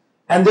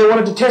 And they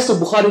wanted to test if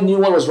Bukhari knew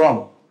what was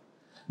wrong.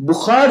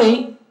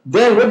 Bukhari,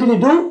 then what did he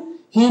do?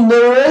 He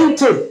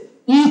narrated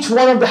each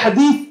one of the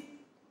hadith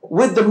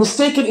with the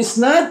mistaken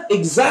isnad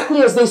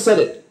exactly as they said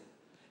it.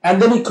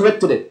 And then he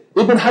corrected it.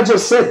 Ibn Hajar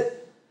said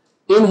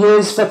in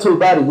his Fathul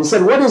Bari, he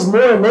said, what is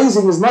more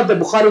amazing is not that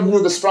Bukhari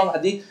knew the strong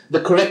hadith,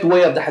 the correct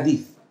way of the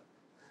hadith.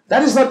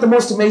 That is not the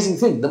most amazing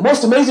thing. The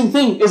most amazing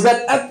thing is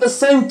that at the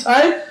same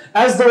time,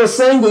 as they were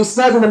saying the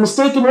isnad in a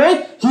mistaken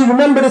way, he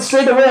remembered it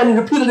straight away and he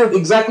repeated it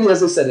exactly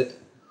as they said it.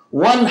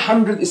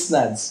 100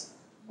 isnads.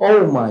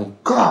 Oh my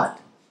God.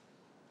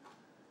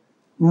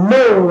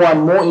 No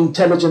one more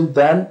intelligent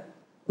than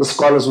the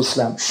scholars of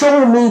Islam.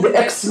 Show me the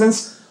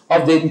excellence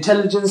of the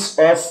intelligence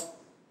of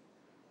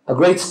a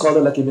great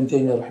scholar like Ibn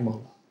Taymiyyah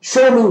rahimahullah.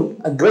 Show me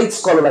a great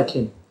scholar like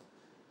him.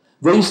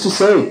 They used to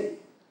say,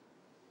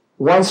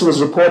 once it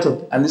was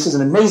reported, and this is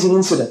an amazing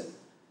incident,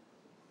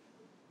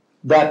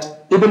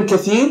 that Ibn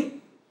Kathir,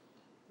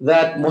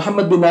 that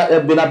Muhammad bin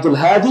Abdul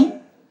Hadi,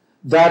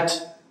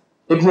 that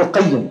Ibn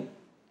Qayyim,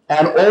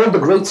 and all the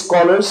great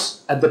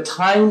scholars at the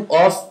time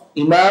of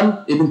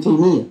Imam Ibn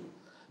Taymiyyah,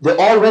 they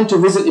all went to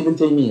visit Ibn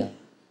Taymiyyah.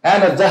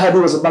 And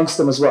Al-Dhahabi was amongst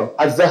them as well.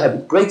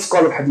 Al-Dhahabi, great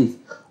scholar of hadith.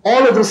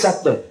 All of them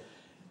sat there.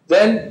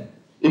 Then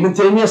Ibn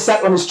Taymiyyah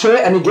sat on his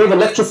chair and he gave a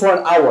lecture for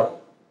an hour.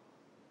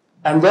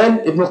 And then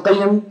Ibn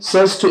Qayyim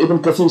says to Ibn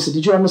Kathir, he said,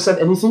 did you understand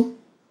anything?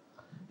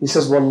 He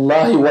says,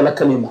 Wallahi wala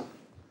kalima.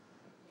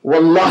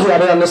 Wallahi, I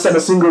don't understand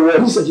a single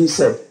word he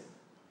said.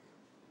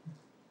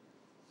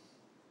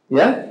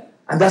 Yeah?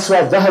 And that's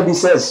why Dhahabi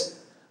says,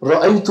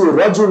 رَأَيْتُ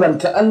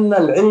رَجُلًا كَأَنَّ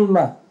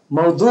الْعِلْمَ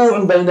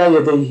مَوْضُوعٌ بَيْنَ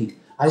يَدَيْهِ.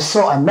 I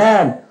saw a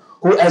man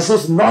who as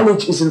if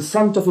knowledge is in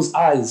front of his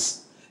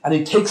eyes and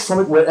he takes from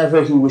it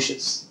wherever he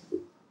wishes.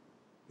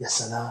 Ya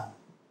salam.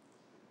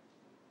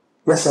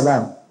 Ya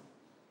salam.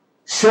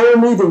 Show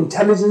me the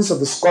intelligence of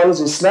the scholars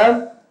of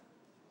Islam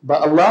by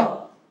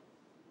Allah,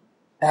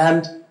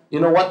 and you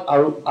know what?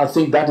 I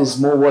think that is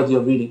more worthy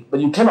of reading. But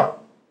you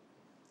cannot.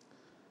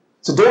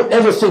 So don't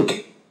ever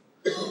think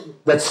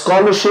that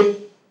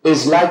scholarship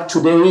is like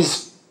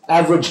today's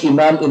average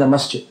imam in a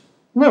masjid.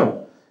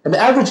 No. An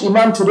average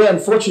imam today,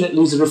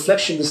 unfortunately, is a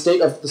reflection of the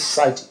state of the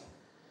society.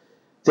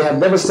 They have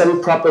never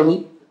studied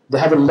properly. They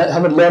haven't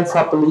learned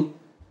properly.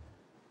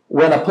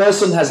 When a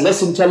person has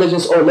less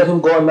intelligence, oh, let him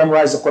go and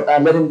memorize the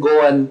Quran, let him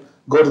go and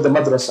go to the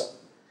madrasa.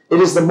 It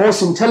is the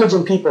most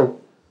intelligent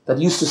people that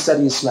used to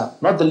study Islam,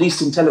 not the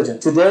least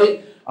intelligent.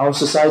 Today, our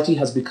society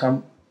has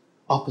become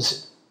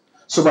opposite.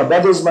 So my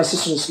brothers, my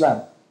sisters in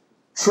Islam,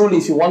 truly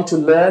if you want to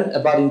learn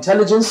about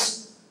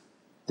intelligence,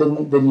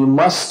 then you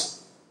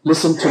must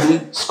listen to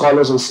the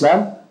scholars of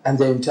Islam and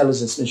their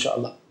intelligence,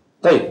 inshallah.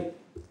 Right.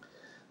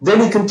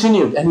 Then he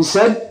continued and he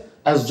said,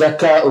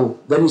 al-zaka'u.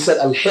 Then he said,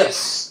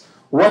 al-hirs.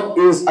 What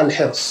is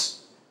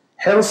al-hirs?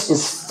 Hirs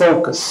is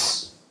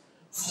focus.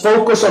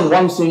 Focus on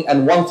one thing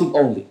and one thing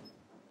only.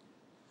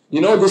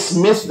 You know, this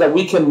myth that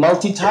we can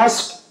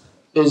multitask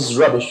is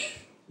rubbish.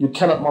 You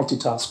cannot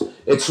multitask.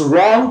 It's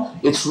wrong,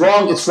 it's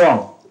wrong, it's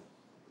wrong.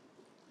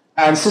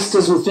 And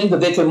sisters who think that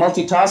they can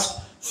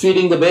multitask,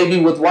 feeding the baby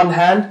with one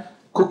hand,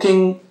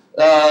 cooking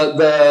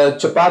the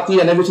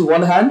chapati and everything with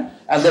one hand,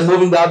 and then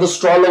moving the other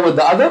stroller with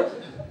the other.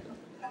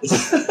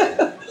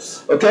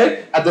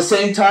 Okay? At the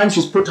same time,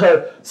 she's put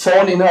her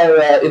phone in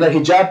her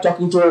hijab,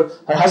 talking to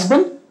her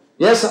husband.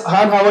 Yes,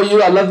 Han, how are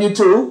you? I love you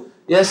too.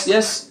 Yes,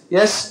 yes,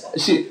 yes.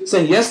 She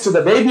saying yes to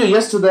the baby or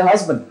yes to the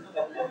husband.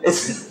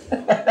 It's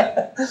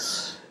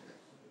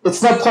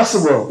it's not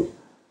possible.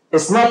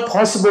 It's not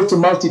possible to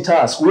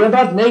multitask. We are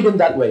not made in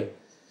that way.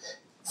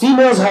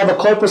 Females have a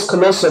corpus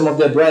callosum of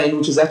their brain,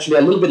 which is actually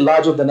a little bit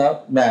larger than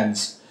a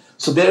man's.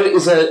 So there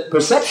is a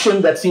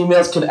perception that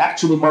females can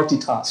actually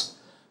multitask.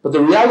 But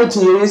the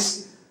reality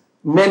is,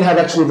 men have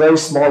actually very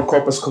small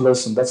corpus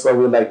callosum. That's why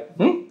we're like,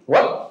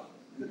 what?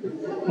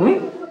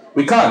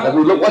 We can't. Like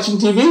we look watching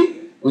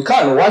TV, we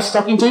can't. The wife's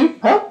talking to you,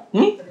 huh?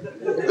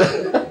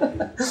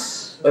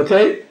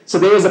 Okay? So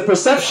there is a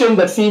perception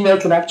that female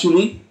can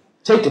actually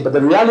take it. But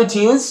the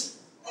reality is,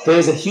 there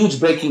is a huge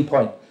breaking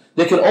point.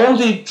 They can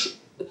only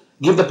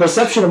give the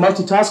perception of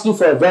multitasking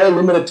for a very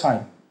limited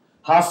time.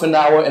 Half an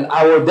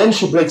hour, then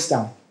she breaks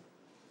down.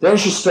 Then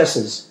she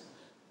stresses.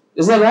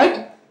 Isn't that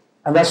right?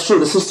 And that's true.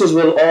 The sisters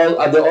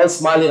they're all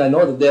smiling. I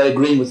know that they're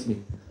agreeing with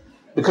me.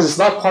 Because it's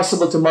not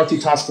possible to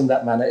multitask in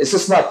that manner. It's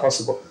just not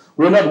possible.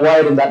 We're not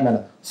wired in that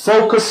manner.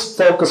 Focus,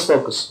 focus,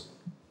 focus.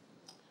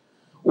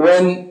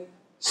 When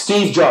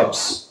Steve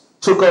Jobs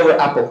took over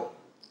Apple,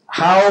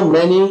 how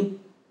many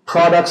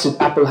products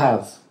did Apple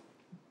have?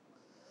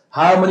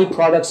 How many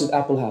products did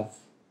Apple have?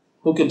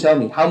 Who can tell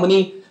me? How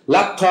many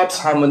laptops,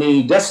 how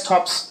many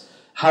desktops,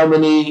 how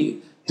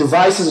many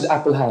devices did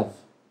Apple have?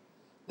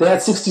 They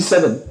had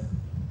 67.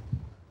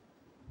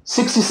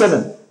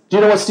 67. Do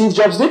you know what Steve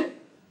Jobs did?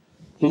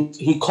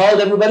 He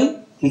called everybody,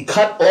 he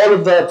cut all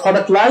of the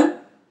product line,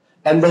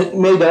 and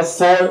then made a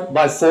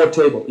 4x4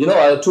 table. You know,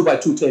 a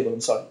 2x2 table,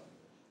 I'm sorry.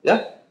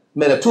 Yeah?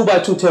 Made a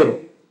 2x2 table.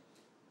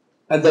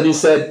 And then he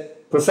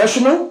said,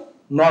 professional,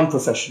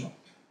 non-professional.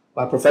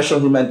 By professional,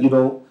 he meant, you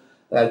know,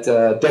 like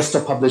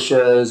desktop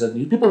publishers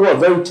and people who are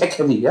very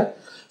tech-heavy, yeah?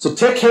 So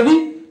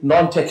tech-heavy,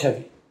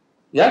 non-tech-heavy,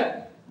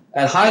 yeah?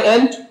 And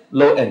high-end,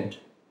 low-end.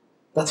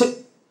 That's it.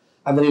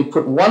 And then you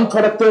put one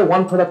product there,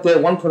 one product there,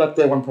 one product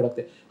there, one product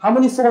there. How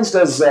many phones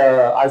does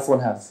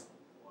iPhone have?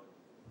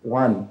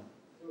 One.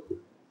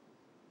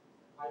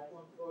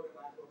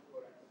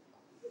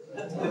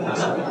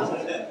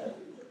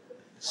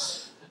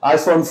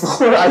 iPhone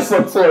 4,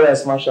 iPhone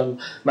 4S, mashallah.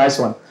 Nice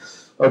one.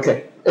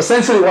 Okay.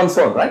 Essentially one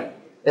phone, right?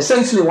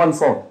 Essentially one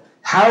phone.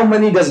 How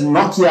many does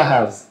Nokia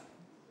have?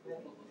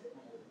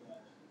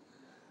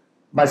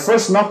 My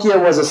first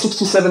Nokia was a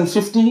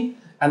 6750,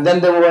 and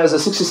then there was a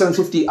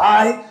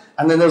 6750i,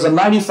 and then there was a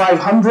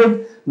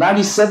 9500,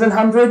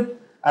 9700,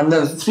 and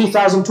then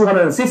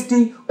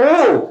 3250.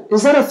 Oh,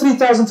 is that a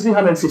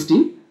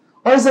 3350?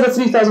 Or is that a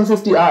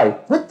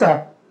 3050i? What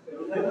the?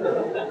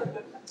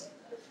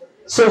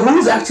 So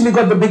who's actually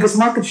got the biggest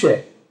market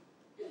share?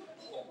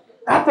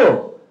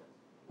 Apple.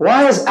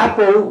 Why is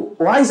Apple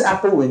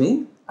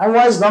winning and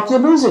why is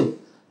Nokia losing?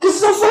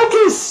 There's no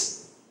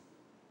focus.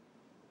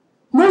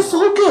 No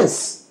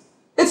focus.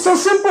 It's so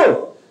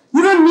simple.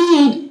 You don't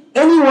need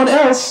anyone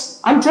else.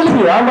 I'm telling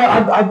you,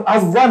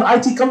 I've run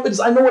IT companies.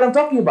 I know what I'm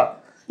talking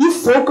about. You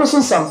focus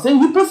on something,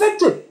 you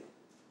perfect it.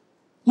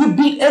 You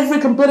beat every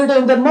competitor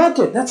in that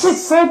market. That's it.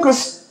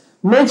 Focus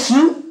makes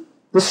you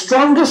the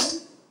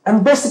strongest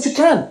and best that you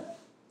can.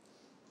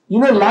 You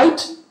know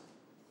light?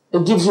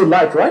 It gives you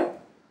light, right?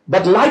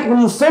 But light, when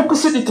you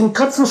focus it, it can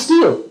cut through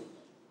steel.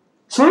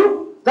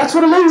 True? That's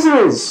what a laser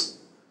is.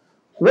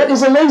 What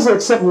is a laser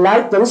except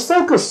light that is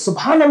focused?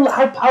 SubhanAllah,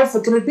 how powerful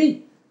can it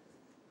be?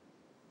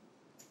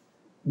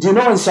 Do you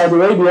know in Saudi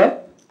Arabia,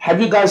 have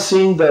you guys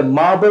seen the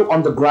marble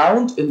on the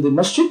ground in the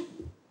masjid?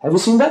 Have you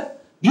seen that?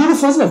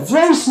 Beautiful, isn't it?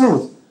 Very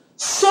smooth.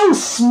 So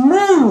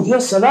smooth, ya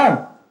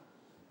salam.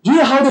 Do you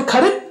know how they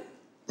cut it?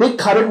 They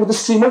cut it with a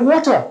stream of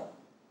water.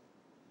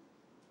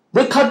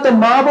 They cut the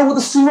marble with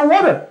a stream of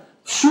water.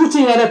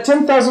 Shooting at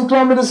 10,000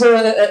 kilometers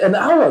an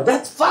hour.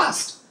 That's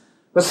fast.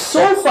 But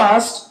so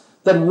fast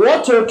that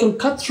water can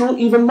cut through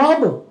even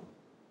marble.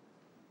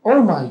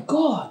 Oh my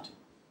God.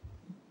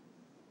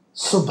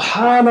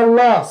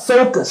 Subhanallah.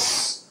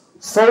 Focus.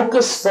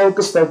 Focus,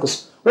 focus,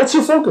 focus. What's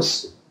your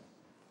focus?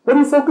 What are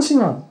you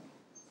focusing on?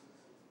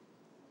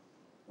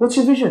 What's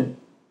your vision?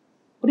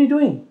 What are you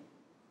doing?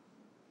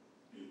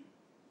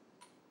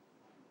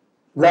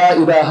 La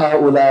ilaha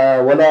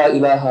ula wa la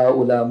ilaha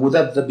ula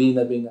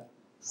mudabdabina bina.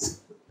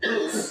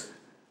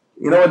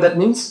 You know what that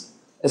means?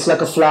 It's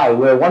like a fly,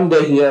 where one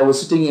day here we're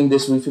sitting in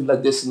this, we feel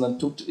like this, and then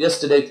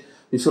yesterday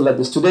we feel like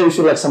this. Today we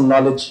feel like some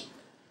knowledge,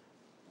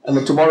 and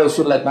then tomorrow we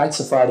feel like night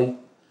safari,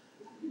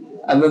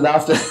 and then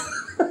after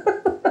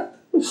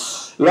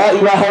La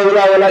ilaha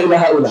ula wa la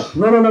ilaha ula.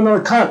 No,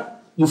 it can't.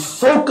 You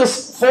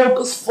focus,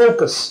 focus,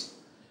 focus.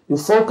 You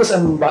focus,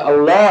 and by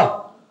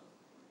Allah,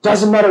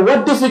 doesn't matter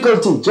what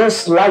difficulty,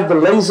 just like the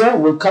laser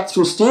will cut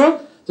through steel,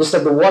 just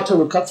like the water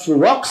will cut through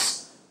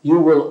rocks, you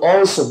will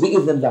also be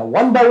even that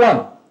one by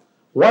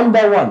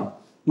one,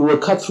 you will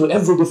cut through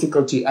every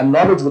difficulty and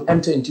knowledge will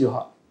enter into your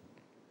heart.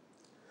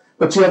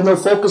 But you have no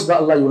focus by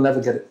Allah, you will never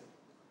get it.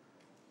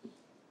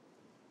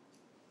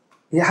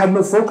 You have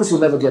no focus, you'll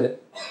never get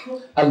it.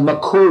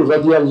 Al-Makhul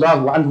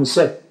radiallahu anhu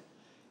said,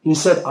 he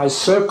said, I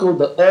circled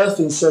the earth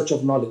in search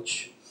of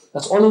knowledge.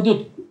 That's all he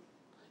did.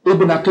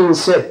 Ibn Aqil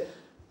said,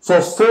 for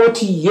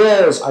 40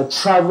 years I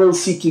traveled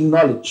seeking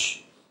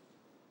knowledge.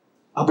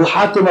 Abu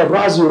Hatim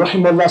al-Razi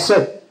rahimahullah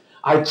said,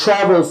 I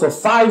traveled for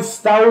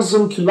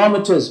 5,000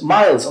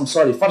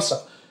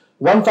 farsakh,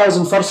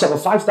 1,000 farsakh or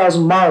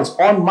 5,000 miles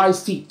on my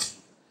feet,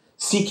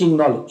 seeking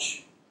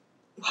knowledge.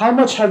 How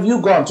much have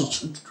you gone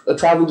to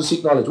travel to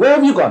seek knowledge? Where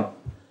have you gone?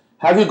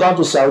 Have you gone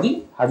to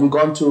Saudi? Have you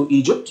gone to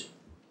Egypt?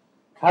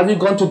 Have you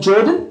gone to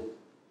Jordan?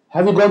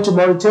 Have you gone to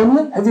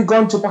Mauritania? Have you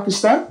gone to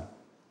Pakistan?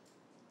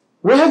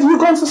 Where have you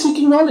gone for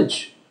seeking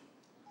knowledge?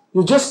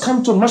 You just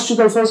come to Masjid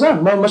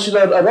al-Fawzan, Masjid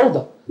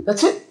al-Rawda.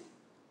 That's it.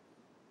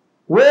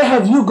 Where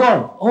have you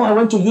gone? Oh, I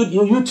went to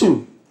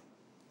YouTube.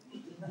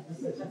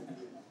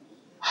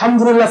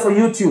 Alhamdulillah for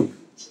YouTube.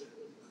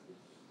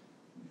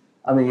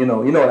 I mean, you know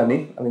what I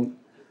mean.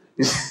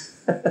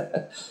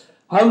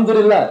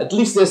 Alhamdulillah, at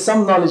least there's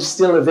some knowledge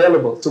still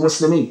available to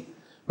Muslimin.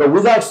 But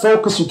without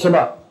focus, you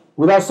cannot.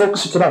 Without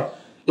focus, you cannot.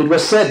 It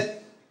was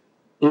said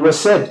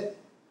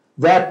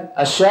that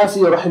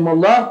Ash-Shafi'i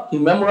rahimahullah, he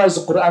memorized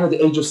the Quran at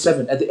the age of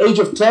 7. At the age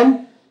of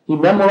 10, he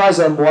memorized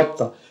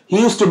Al-Muwatta. He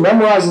used to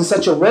memorize in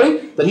such a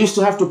way that he used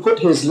to have to put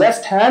his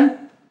left hand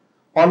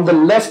on the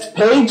left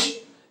page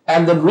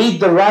and then read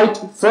the right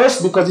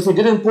first, because if he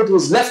didn't put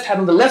his left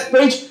hand on the left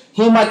page,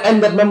 he might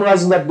end up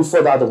memorizing that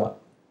before the other one.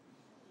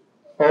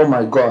 Oh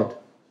my God.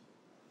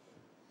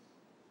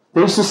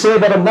 They used to say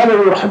that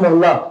An-Nawawi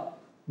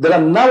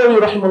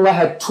rahimahullah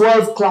had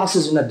 12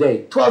 classes in a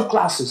day. 12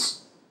 classes.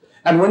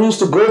 And when he used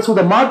to go through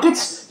the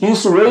markets, he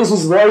used to raise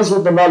his voice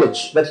with the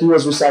knowledge that he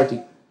was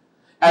reciting.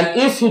 And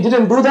if he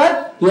didn't do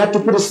that, he had to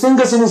put his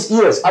fingers in his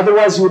ears.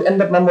 Otherwise, he would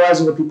end up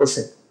memorizing what people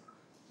say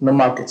in the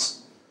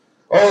markets.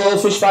 Oh,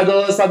 fish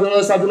fabulous,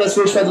 fabulous, fabulous,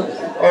 fish fabulous.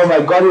 Oh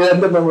my God, he would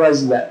end up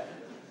memorizing that.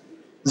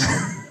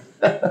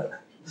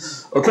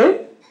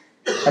 Okay?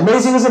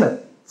 Amazing, isn't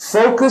it?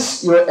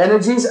 Focus your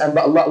energies and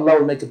Allah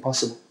will make it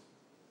possible.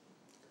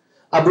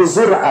 Abu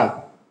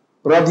Zur'a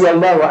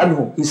radiallahu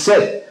anhu, he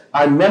said,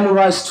 I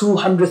memorized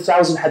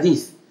 200,000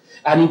 hadith.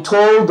 And he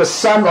told the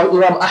son of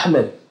Imam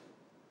Ahmed,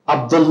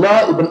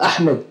 Abdullah ibn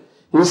Ahmed,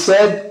 he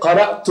said,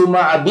 قَرَأْتُ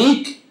مَعَ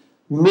أَبِيكَ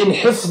مِنْ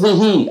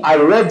حِفْظِهِ, I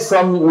read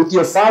with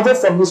your father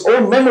from his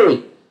own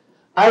memory.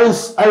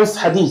 Alf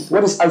hadith.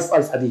 What is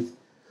alf hadith?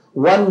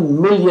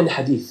 1 million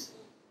hadith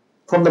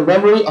from the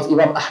memory of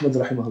Imam Ahmed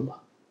rahimahullah.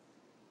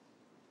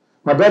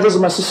 My brothers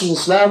and my sisters in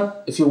Islam,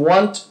 if you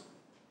want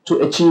to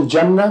achieve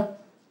Jannah,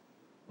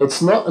 it's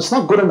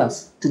not good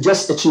enough to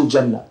just achieve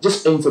Jannah.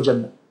 Just aim for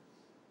Jannah.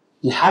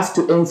 You have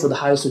to aim for the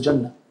highest of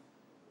Jannah.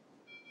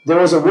 There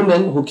was a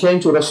woman who came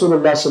to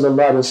Rasulullah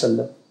sallallahu alaihi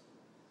wasallam,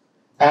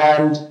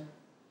 and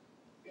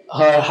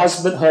her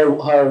husband,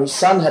 her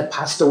son had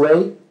passed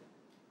away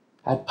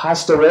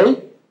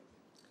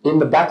in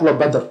the Battle of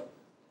Badr.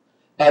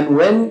 And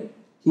when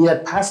he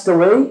had passed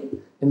away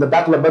in the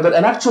Battle of Badr,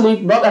 and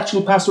not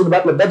actually passed through the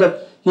Battle of Badr,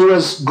 he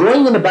was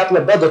going in the Battle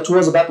of Badr,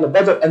 towards the Battle of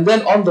Badr, and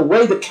then on the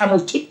way the camel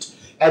kicked,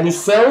 and he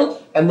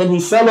fell, and then he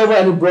fell over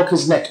and he broke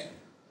his neck.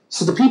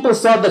 So the people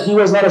thought that he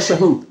was not a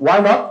shaheed. Why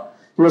not?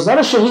 He was not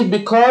a shaheed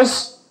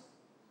because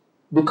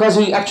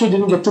he actually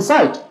didn't get to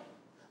fight.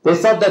 They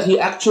thought that he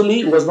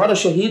actually was not a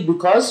shaheed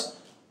because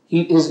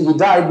he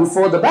died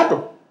before the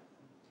battle.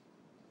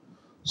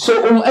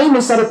 So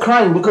Ayman started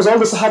crying because all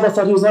the Sahaba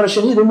thought he was not a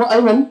shaheed.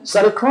 Ayman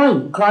started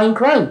crying.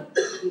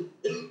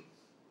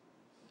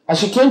 And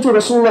she came to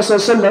Rasulullah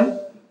ﷺ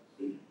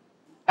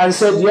and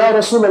said, Ya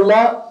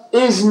Rasulullah,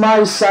 is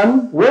my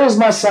son, where is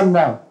my son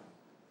now?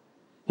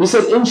 He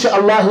said,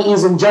 Insha'Allah, he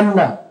is in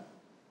Jannah.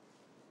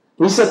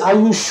 He said, are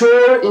you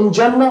sure in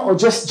Jannah or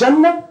just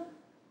Jannah?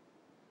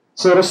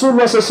 So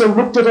Rasulullah ﷺ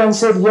looked at her and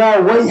said,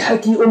 Ya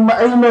wayhaki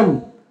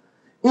Ayman,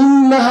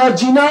 innaha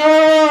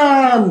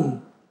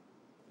jinan.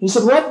 He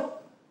said,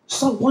 what?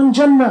 It's not one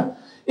Jannah.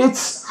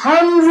 It's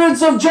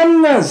hundreds of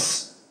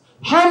Jannahs.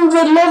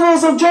 100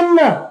 levels of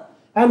Jannah.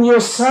 And your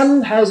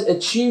son has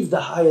achieved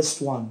the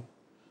highest one.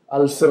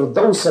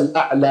 Al-Firdaus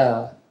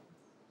al-A'la.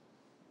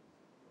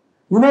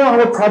 You know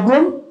our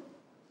problem?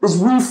 Is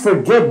we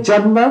forget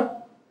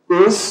Jannah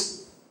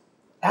is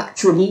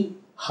actually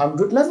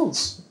 100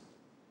 levels.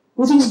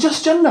 We think it's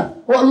just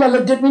Jannah. Oh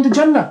Allah, get me into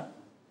Jannah.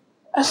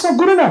 That's not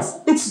good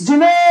enough. It's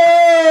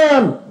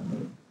Jinan.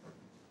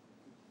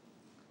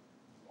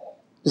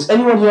 Does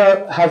anyone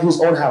here have his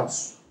own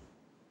house?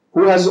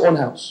 Who has his own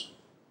house?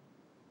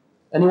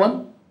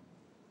 Anyone?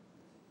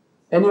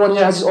 Anyone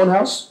here has his own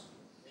house?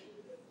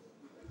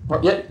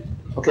 Not yet?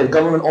 Okay, the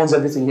government owns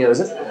everything here,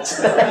 is it?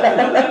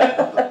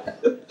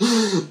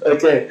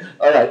 Okay,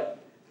 alright.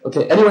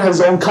 Okay, anyone has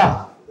his own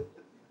car?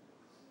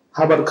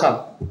 How about a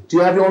car? Do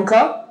you have your own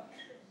car?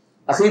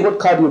 Akhi, what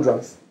car do you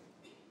drive?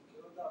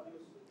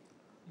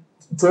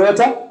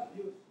 Toyota?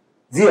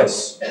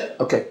 Vios.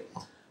 Okay.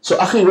 So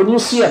Akhi, when you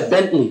see a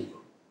Bentley,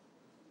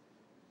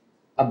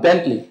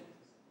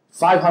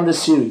 500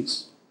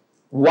 series,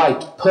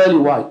 white, pearly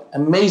white,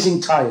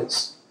 amazing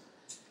tires,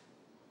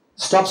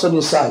 stops on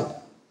your side.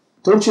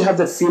 Don't you have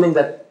that feeling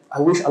that,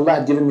 I wish Allah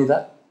had given me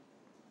that?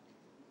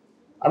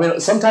 I mean,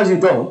 sometimes you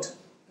don't.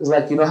 It's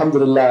like,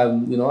 alhamdulillah,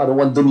 I don't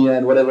want dunya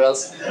and whatever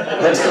else.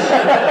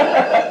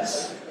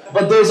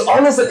 But there's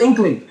always an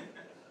inkling.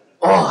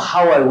 Oh,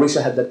 how I wish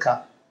I had that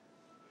car.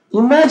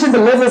 Imagine the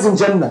levels in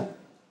Jannah.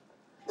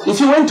 If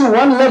you went to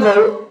one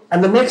level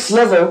and the next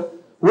level,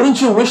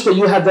 wouldn't you wish that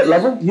you had that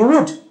level? You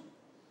would.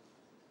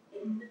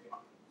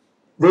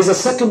 There's a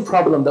second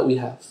problem that we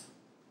have.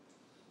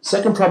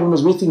 Second problem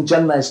is we think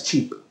Jannah is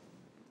cheap.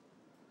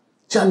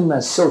 Jannah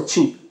is so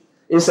cheap.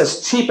 It's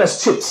as cheap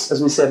as chips,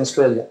 as we say in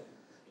Australia.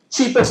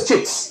 Cheap as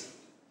chips.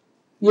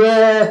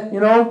 Yeah,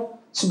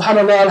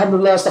 Subhanallah,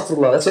 Alhamdulillah,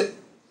 Astaghfirullah, that's it.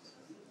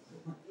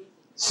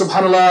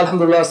 Subhanallah,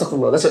 Alhamdulillah,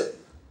 Astaghfirullah, that's it.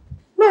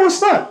 No,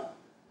 it's not.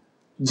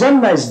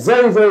 Jannah is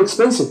very, very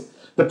expensive.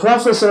 The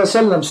Prophet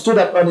ﷺ stood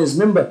up on his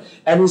minbar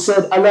and he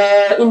said,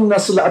 Ala inna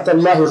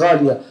sil'atallahi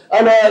ghaliya.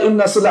 Ala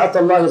inna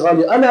sil'atallahi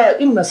ghaliya. Ala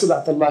inna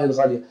sil'atallahi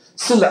ghaliya.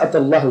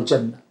 Sil'atallahi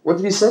jannah. What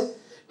did he say?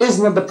 Is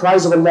not the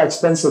price of Allah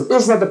expensive?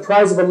 Is not the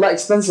price of Allah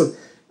expensive?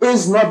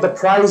 Is not the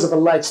price of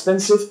Allah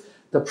expensive?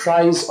 The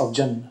price of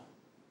Jannah.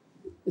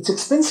 It's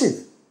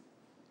expensive.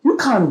 You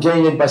can't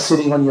gain it by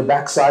sitting on your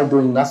backside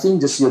doing nothing,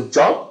 just your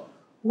job.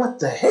 What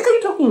the heck are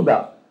you talking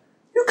about?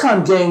 You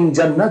can't gain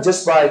Jannah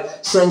just by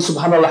saying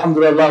Subhanallah,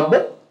 Alhamdulillah,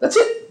 but that's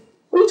it.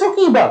 What are you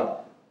talking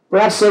about?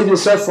 Perhaps save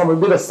yourself from a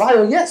bit of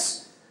fire,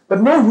 yes.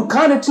 But no, you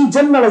can't achieve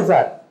Jannah like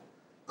that.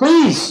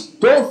 Please,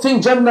 don't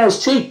think Jannah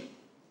is cheap.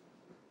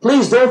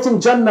 Please don't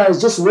think Jannah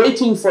is just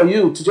waiting for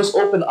you to just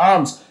open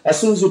arms. As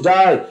soon as you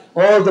die,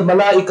 all the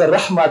malaika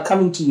rahmah are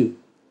coming to you.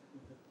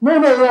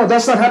 No,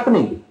 that's not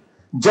happening.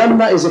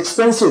 Jannah is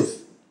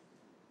expensive.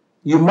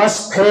 You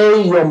must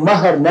pay your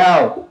mahar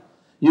now.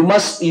 You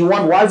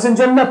want wives in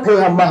Jannah, pay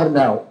her mahar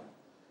now.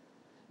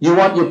 You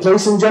want your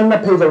place in Jannah,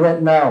 pay the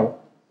rent now.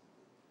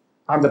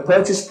 And the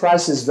purchase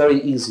price is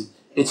very easy.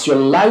 It's your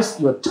life,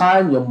 your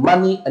time, your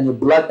money, and your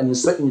blood, and your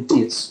sweat, and your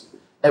tears.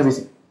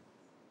 Everything.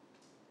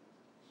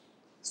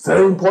 It's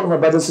very important, my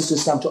brothers and sisters,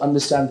 Islam, to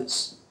understand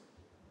this.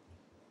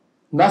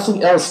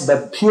 Nothing else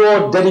but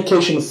pure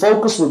dedication,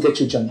 focus will get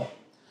you Jannah.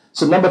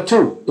 So number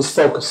 2 is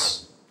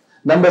focus.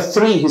 Number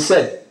 3, he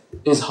said,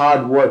 is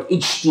hard work,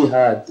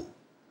 ijtihad.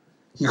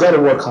 You got to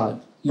work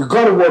hard. You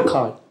got to work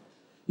hard.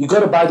 You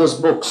got to buy those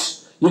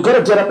books. You got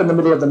to get up in the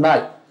middle of the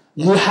night.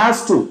 You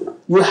have to.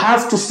 You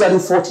have to study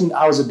 14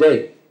 hours a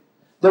day.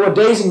 There were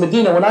days in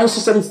Medina when I used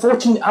to study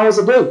 14 hours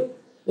a day.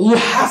 And you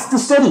have to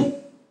study.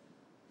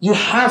 You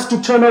have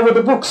to turn over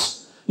the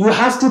books. You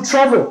have to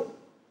travel.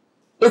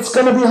 It's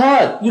going to be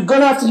hard. You're going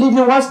to have to leave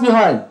your wife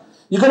behind.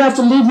 You're going to have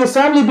to leave your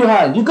family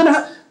behind. You're going to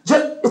have...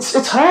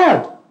 It's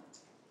hard.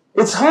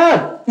 It's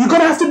hard. You're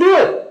going to have to do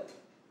it.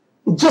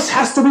 It just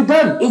has to be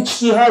done.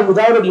 Ijtihad,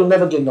 without it, you'll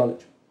never get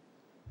knowledge.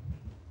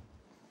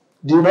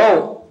 Do you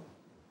know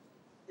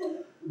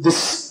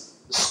this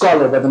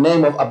scholar by the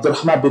name of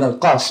Abdurrahman bin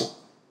al-Qasim,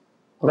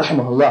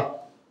 rahimahullah,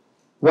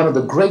 one of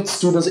the great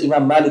students of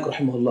Imam Malik,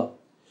 rahimahullah.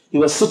 He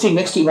was sitting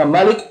next to Imam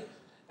Malik,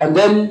 and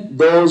then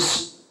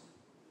those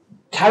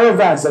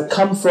caravans that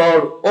come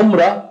for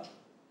Umrah,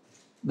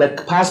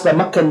 that pass by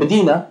Makkah and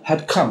Medina,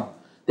 had come.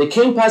 They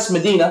came past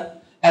Medina,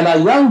 and a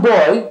young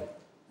boy,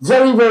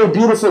 very, very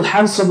beautiful,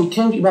 handsome, he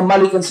came to Imam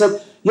Malik and said,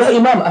 Ya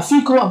Imam,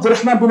 afikum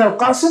Abdurrahman bin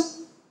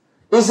al-Qasim?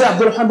 Is there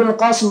Abdurrahman bin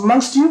al-Qasim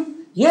amongst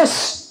you?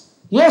 Yes.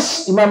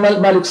 Yes, Imam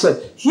Malik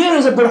said. Here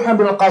is Abdurrahman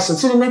bin al-Qasim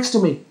sitting next to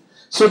me.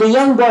 So the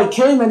young boy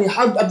came and he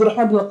hugged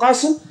Abdurrahman bin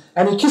al-Qasim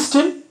and he kissed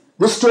him.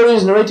 This story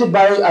is narrated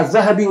by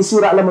Al-Zahabi in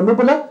Sirah Alam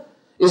al-Nubala.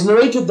 Is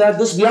narrated that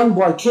this young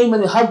boy came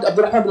and he hugged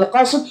Abdurrahman bin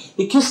al-Qasim.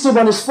 He kissed him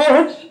on his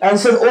forehead and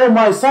said, Oh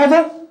my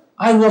father,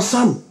 I'm your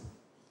son.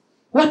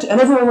 What?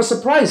 And everyone was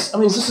surprised. I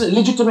mean, is this a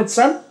legitimate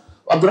son?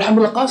 Abdurrahman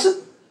bin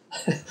al-Qasim?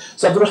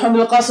 So Abdurrahman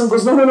bin al-Qasim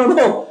goes,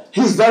 No.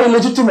 He's very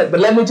legitimate, but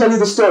let me tell you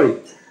the story.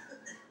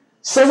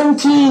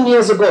 17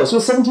 years ago, so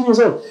 17 years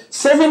old.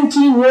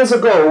 17 years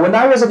ago, when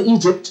I was in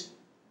Egypt,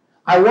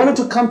 I wanted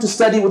to come to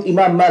study with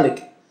Imam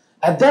Malik.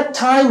 At that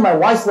time, my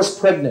wife was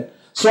pregnant.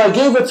 So I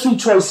gave her 3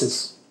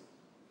 choices.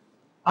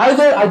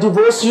 Either I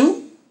divorce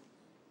you,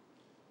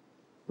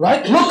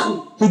 right?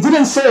 Look, he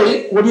didn't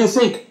say, what do you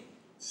think?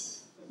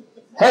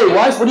 Hey,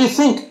 wife, what do you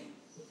think?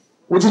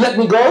 Would you let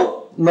me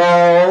go?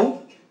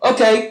 No.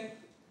 Okay.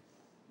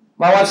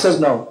 My wife says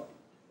no.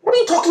 What are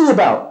you talking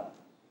about?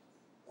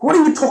 What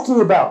are you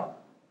talking about?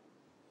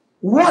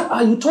 What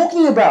are you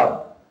talking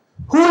about?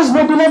 Who is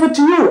more beloved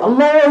to you,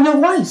 Allah or your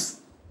wife?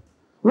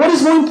 What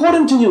is more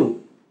important to you?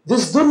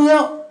 This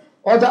dunya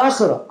or the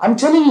akhirah? I'm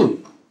telling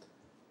you,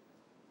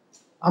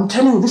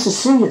 this is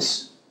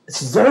serious.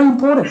 It's very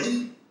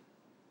important.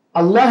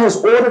 Allah has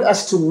ordered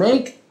us to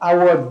make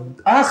our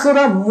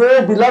akhirah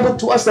more beloved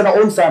to us than our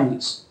own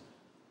families.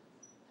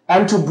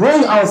 And to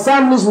bring our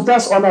families with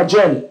us on our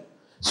journey.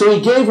 So he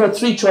gave her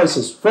 3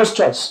 choices. First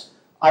choice,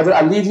 either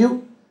I leave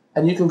you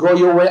and you can go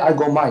your way, I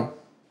go mine.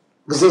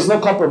 Because there's no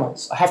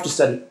compromise. I have to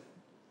study.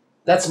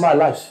 That's my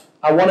life.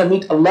 I want to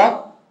meet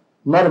Allah,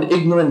 not an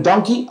ignorant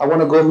donkey. I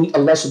want to go meet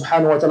Allah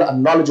subhanahu wa ta'ala, a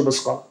knowledgeable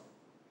scholar.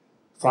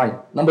 Fine.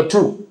 Number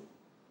 2.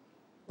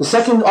 The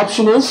second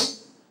option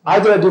is,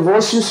 either I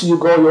divorce you so you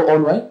go your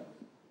own way.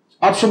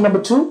 Option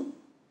number 2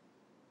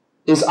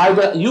 is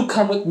either you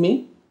come with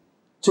me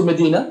to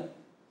Medina.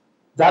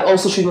 That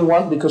also she didn't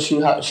want because she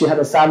had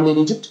a family in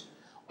Egypt.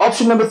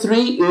 Option number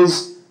 3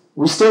 is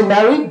we stay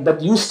married,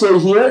 but you stay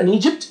here in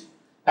Egypt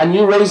and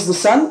you raise the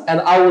son and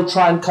I will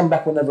try and come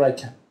back whenever I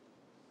can.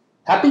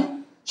 Happy?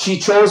 She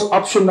chose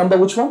option number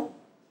which one?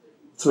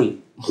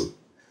 3.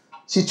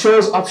 She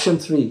chose option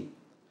 3.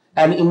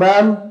 And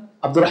Imam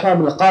Abdurrahman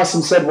bin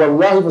al-Qasim said,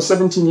 Wallahi, for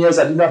 17 years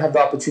I did not have the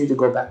opportunity to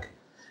go back.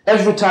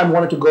 Every time I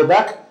wanted to go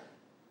back,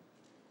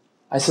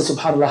 I said,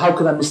 SubhanAllah, how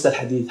can I miss that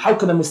hadith? How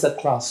can I miss that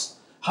class?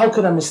 How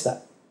can I miss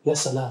that? Ya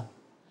salam.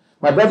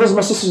 My brothers,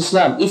 my sisters in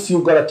Islam, if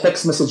you got a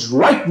text message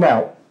right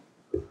now,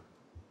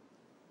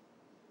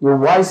 your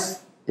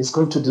wife is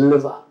going to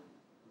deliver.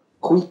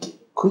 Quick.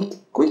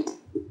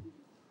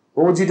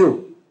 What would you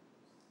do?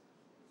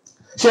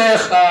 Sheikh,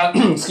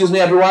 excuse me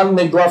everyone,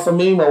 make dua for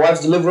me, my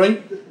wife's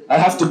delivering. I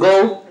have to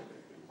go.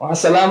 Wa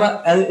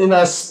salama. And in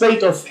a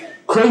state of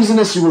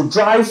craziness, you will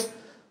drive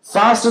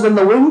faster than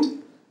the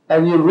wind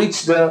and you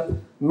reach the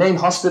main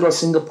hospital of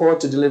Singapore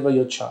to deliver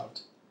your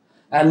child.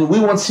 And we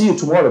won't see you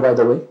tomorrow, by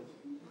the way,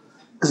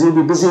 because you'll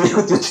be busy with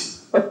your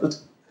child.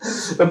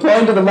 The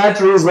point of the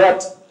matter is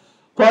what?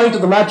 The point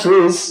of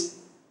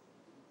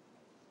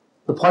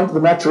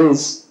the matter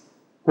is,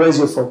 where's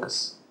your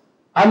focus?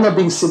 I'm not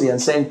being silly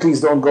and saying,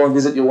 please don't go and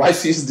visit your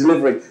wife, she's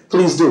delivering.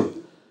 Please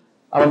do.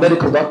 I'm a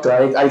medical doctor.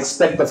 I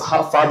expect the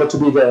father to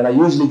be there, and I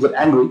usually get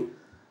angry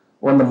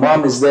when the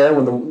mom is there,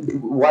 when the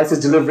wife is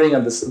delivering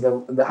and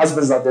the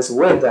husband's not there. So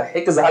where the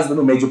heck is the husband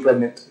who made you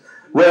pregnant?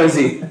 Where is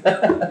he?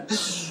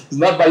 He's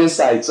not by your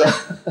side. So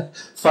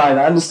fine,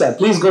 I understand.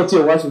 Please go to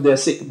your wife if they're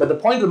sick. But the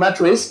point of the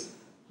matter is,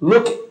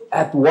 look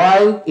at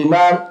why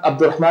Imam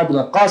Abdurrahman bin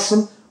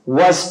al-Qasim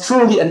was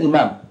truly an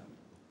imam.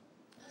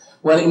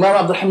 When Imam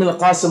Abdurrahman bin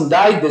al-Qasim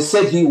died, they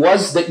said he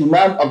was the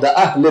imam of the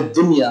Ahl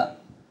al-Dunya.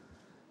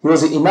 He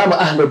was the imam of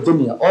Ahl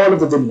al-Dunya, all of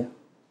the dunya.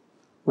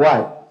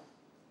 Why?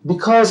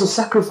 Because of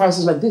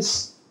sacrifices like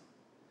this.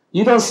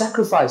 You don't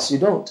sacrifice, you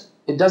don't.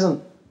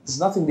 There's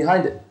nothing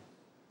behind it.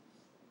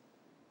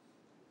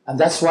 And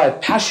that's why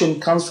passion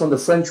comes from the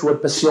French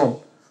word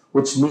passion,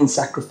 which means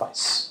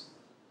sacrifice.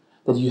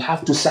 That you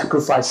have to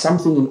sacrifice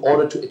something in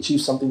order to achieve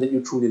something that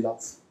you truly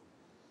love.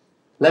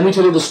 Let me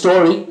tell you the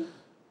story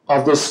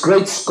of this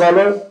great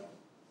scholar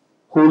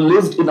who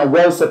lived in a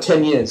well for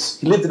 10 years.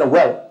 He lived in a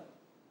well.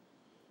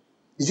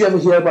 Did you ever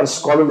hear about a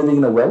scholar living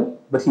in a well?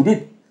 But he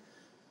did.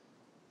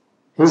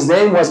 His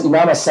name was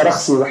Imam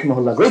al-Sarakhsi,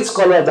 rahimahullah, great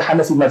scholar of the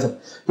Hanafi madhab.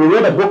 He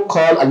wrote a book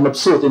called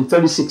Al-Mabsut in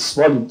 36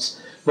 volumes.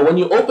 But when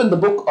you open the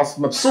book of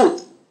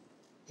Mabsut,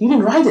 he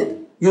didn't write it.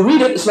 You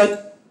read it, it's like,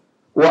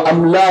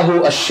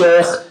 وَأَمْلَاهُ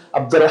الشَّيْخ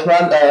عبد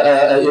الرحمن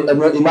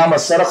إمام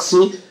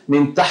السرخسي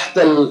من تحت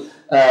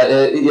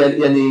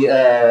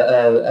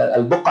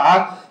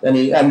البقعة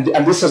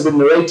and this has been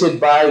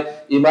narrated by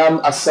Imam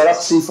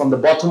al-Sarakhsi from the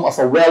bottom of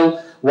a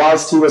well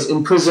whilst he was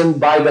imprisoned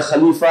by the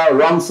Khalifa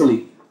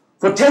wrongfully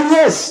for 10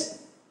 years.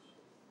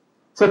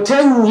 For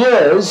 10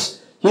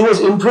 years He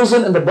was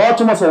imprisoned in the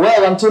bottom of a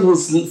well until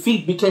his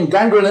feet became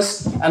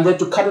gangrenous and they had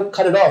to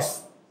cut it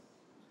off.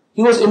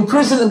 He was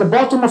imprisoned in the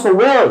bottom of a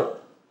well,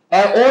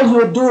 and all he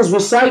would do is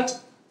recite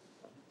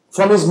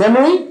from his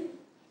memory,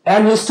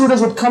 and his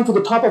students would come to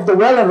the top of the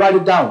well and write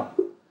it down.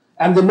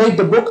 And they made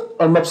the book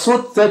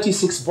Al-Mabsut,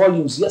 36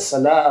 volumes. Yes,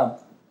 salam.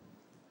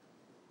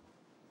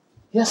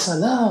 Yes,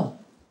 salam.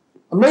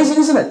 Amazing,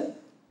 isn't it?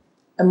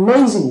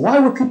 Amazing. Why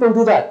would people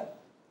do that?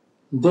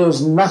 There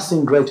is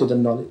nothing greater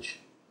than knowledge.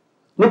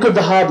 Look at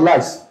the hard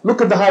life.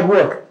 Look at the hard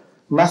work.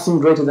 Nothing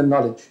greater than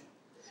knowledge.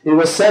 It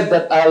was said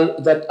that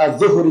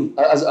Az-Zuhri,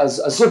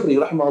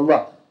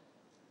 rahimahullah,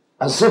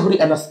 Az-Zuhri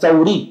and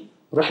Al-Thawri,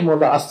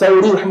 rahimahullah,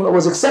 Al-Thawri, rahimahullah,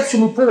 was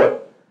exceptionally poor.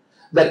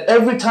 That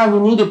every time he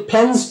needed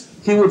pens,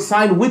 he would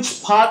find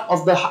which part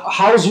of the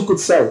house he could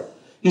sell.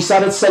 He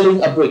started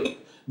selling a brick.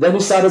 Then he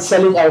started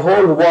selling a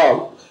whole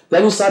wall.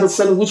 Then he started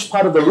selling which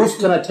part of the roof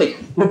can I take.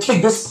 He would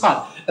take this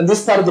part and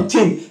this part of the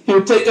tin. He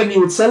would take and he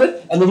would sell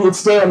it, and then he would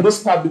stay on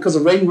this part because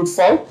the rain would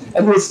fall,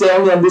 and he would stay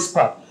only on this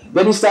part.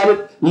 Then he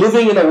started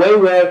living in a way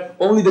where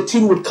only the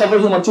tin would cover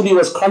him until he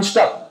was crunched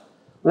up.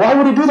 Why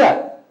would he do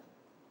that?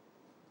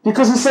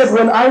 Because he said,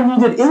 when I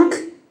needed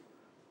ink,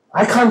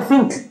 I can't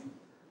think.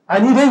 I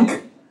need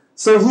ink.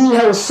 So he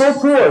was so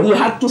poor, he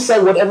had to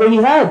sell whatever he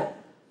had.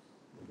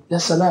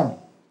 Yes, salam.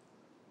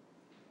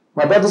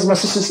 My brothers and my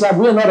sisters, Islam,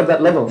 we are not at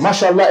that level.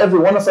 MashaAllah, every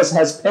one of us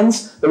has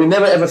pens that we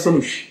never ever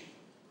finish.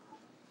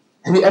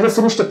 Have you ever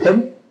finished a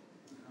pen?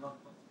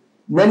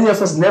 Many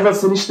of us never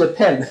finished a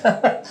pen.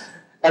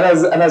 and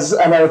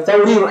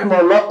Al-Thawri,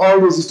 rahimahullah,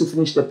 always used to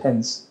finish their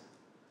pens.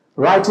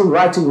 Writing.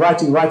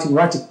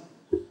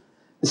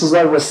 This is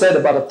what was said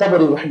about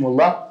Al-Tabari,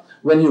 rahimahullah,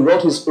 when he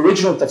wrote his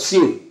original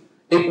tafsir.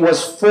 It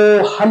was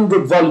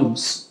 400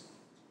 volumes.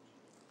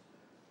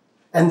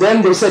 And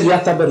then they said, Ya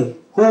Tabari,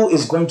 who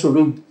is going to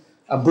read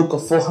a book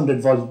of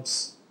 400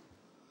 volumes?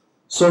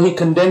 So he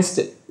condensed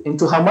it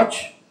into how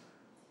much?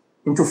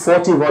 Into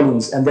 40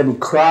 volumes. And then he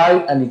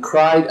cried and he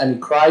cried and he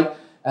cried.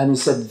 And he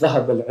said,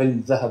 ذهب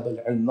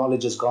العلم,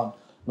 knowledge is gone.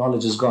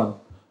 Knowledge is gone.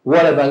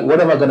 What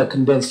am I going to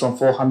condense from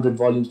 400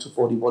 volumes to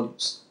 40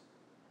 volumes?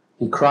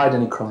 He cried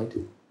and he cried.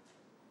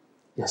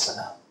 Yes,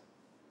 Allah.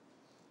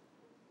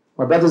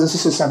 My brothers and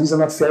sisters, these are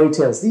not fairy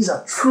tales. These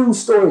are true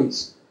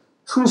stories.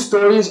 True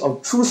stories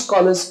of true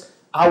scholars,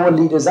 our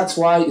leaders. That's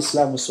why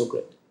Islam was so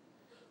great.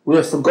 We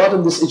have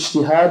forgotten this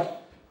ijtihad,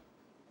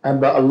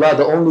 and by Allah,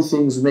 the only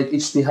things we make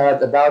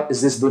ijtihad about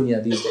is this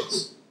dunya these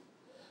days.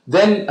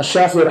 Then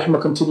Ash-Shafi'i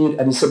rahimah continued,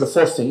 and he said the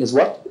fourth thing is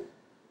what?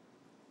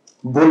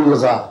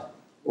 Bulgha.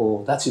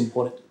 Oh, that's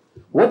important.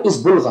 What is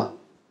bulgha?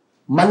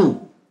 Money.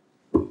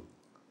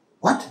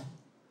 What?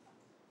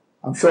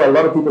 I'm sure a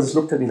lot of people just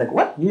looked at me like,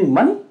 what? You need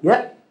money?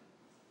 Yeah.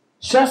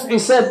 Shafi'i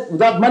said,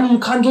 without money you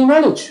can't gain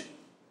knowledge.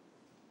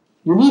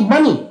 You need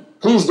money.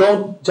 Please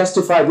don't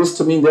justify this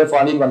to mean, therefore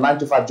I need my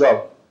 9-to-5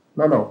 job.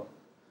 No.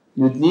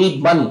 You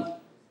need money.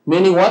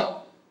 Meaning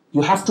what?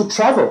 You have to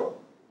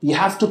travel. You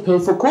have to pay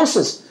for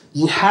courses.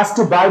 You have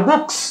to buy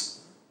books.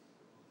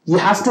 You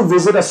have to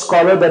visit a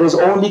scholar that is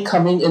only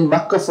coming in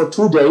Makkah for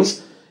 2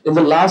 days in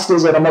the last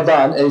days of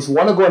Ramadan. And if you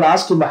want to go and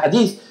ask him a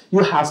hadith, you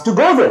have to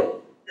go there.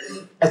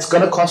 It's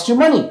going to cost you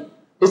money.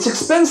 It's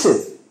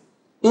expensive.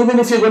 Even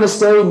if you're going to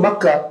stay in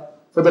Makkah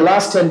for the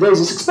last 10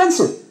 days, it's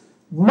expensive.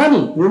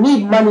 Money. You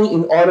need money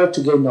in order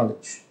to gain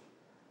knowledge.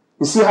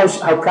 You see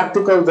how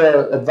practical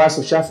the advice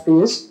of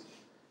Shafi'i is?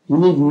 You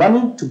need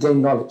money to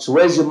gain knowledge. So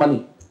where's your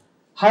money?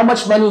 How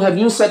much money have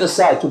you set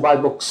aside to buy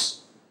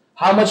books?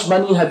 How much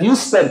money have you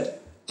spent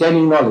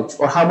gaining knowledge?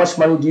 Or how much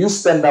money do you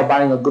spend now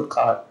buying a good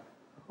car?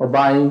 Or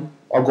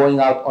going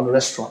out on a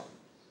restaurant?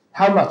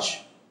 How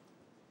much?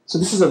 So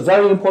this is a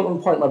very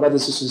important point, my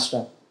brothers and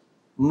sisters.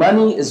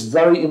 Money is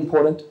very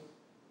important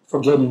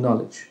for gaining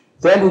knowledge.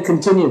 Then we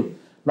continue.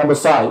 Number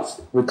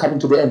 5. We're coming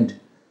to the end.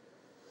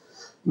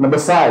 Number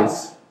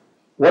 5.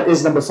 What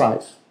is number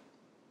 5?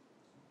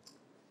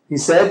 He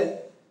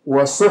said,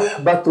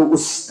 وَصُحْبَةُ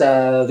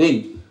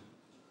أُسْتَاذٍ.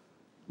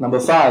 Number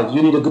 5,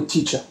 you need a good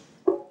teacher.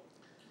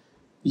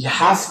 You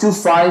have to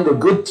find a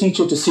good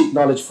teacher to seek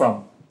knowledge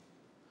from.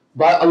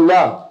 By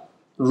Allah,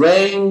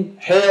 rain,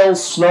 hail,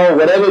 snow,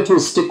 whatever it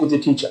is, stick with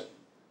your teacher.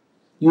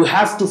 You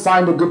have to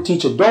find a good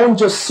teacher. Don't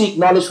just seek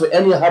knowledge for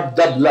any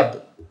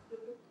hab-dab-lab.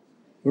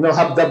 You know what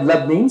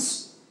hab-dab-lab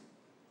means?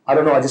 I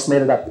don't know, I just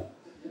made it up.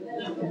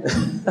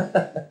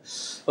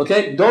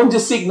 Okay? Don't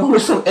just seek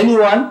knowledge from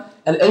anyone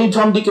and any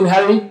Tom, Dick and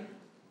Harry.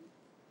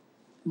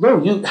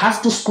 No, you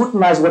have to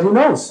scrutinize what he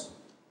knows.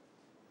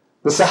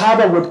 The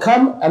Sahaba would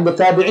come and the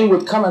Tabi'in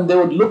would come and they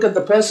would look at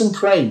the person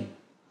praying.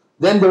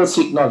 Then they would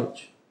seek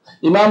knowledge.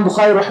 Imam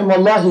Bukhari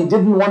rahimahullah, he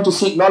didn't want to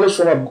seek knowledge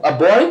from a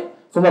boy,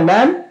 from a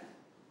man.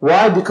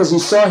 Why? Because he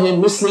saw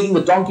him misleading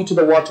the donkey to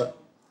the water.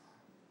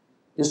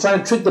 He was trying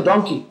to trick the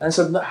donkey. And he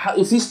said,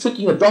 if he's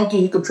tricking a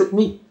donkey, he could trick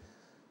me.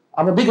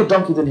 I'm a bigger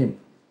donkey than him.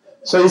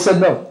 So he said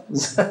no.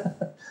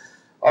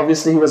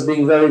 Obviously he was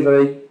being very,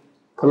 very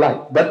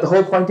polite. But the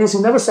whole point is, he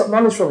never sought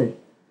knowledge from him.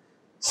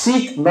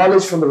 Seek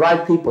knowledge from the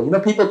right people. You know,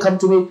 people come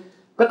to me,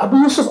 but Abu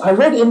Yusuf, I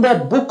read in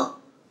that book,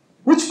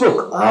 Which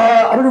book?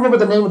 I don't remember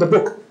the name of the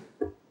book.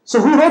 So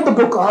who wrote the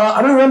book?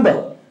 I don't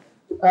remember.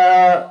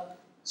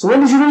 So when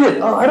did you read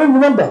it? I don't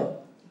remember.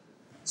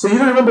 So you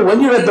don't remember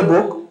when you read the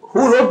book,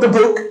 who wrote the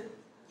book,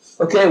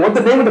 okay, what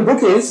the name of the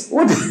book is?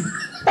 What,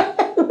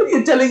 what are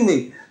you telling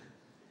me?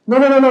 No,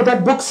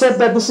 that book said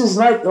that this is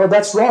right, or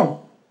that's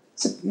wrong.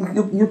 So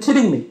you're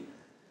kidding me.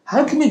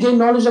 How can you gain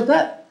knowledge like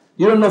that?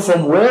 You don't know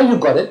from where you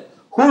got it,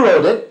 who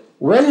wrote it,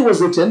 when it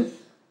was written.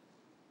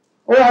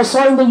 Oh, I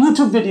saw in the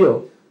YouTube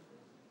video.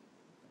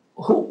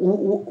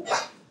 Who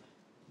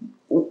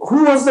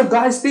was the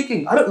guy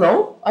speaking? I don't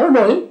know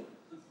him.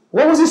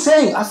 What was he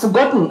saying? I've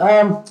forgotten.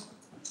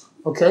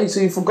 Okay, so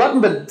you've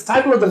forgotten the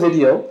title of the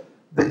video,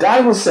 the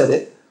guy who said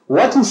it,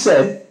 what he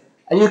said,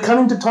 and you're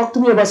coming to talk to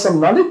me about some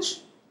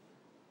knowledge?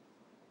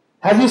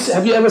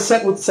 Have you ever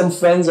sat with some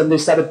friends and they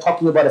started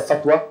talking about a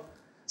fatwa?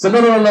 So no,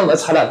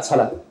 it's halal, it's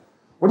halal.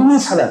 What do you mean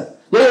it's halal?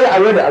 Yeah, I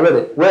read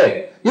it.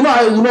 Where? You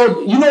know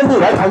me,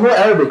 right? I know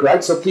Arabic,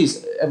 right? So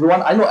please,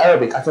 everyone, I know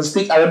Arabic. I can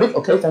speak Arabic,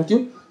 okay, thank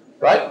you.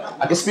 Right?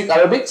 I can speak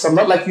Arabic, so I'm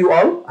not like you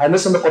all. I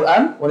understand the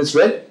Quran when it's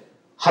read.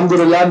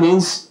 Alhamdulillah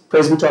means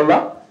praise be to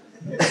Allah.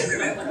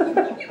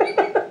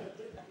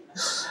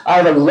 I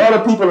have a lot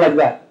of people like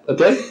that,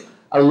 okay?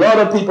 A lot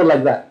of people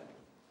like that.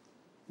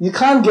 You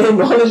can't gain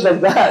knowledge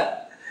like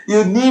that.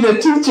 You need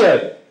a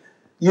teacher.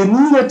 You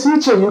need a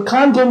teacher. You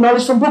can't gain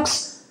knowledge from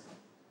books.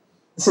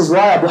 This is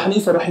why Abu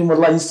Hanifa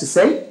rahimahullah used to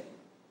say,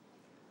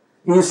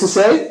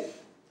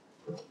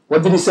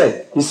 what did he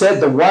say? He said,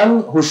 the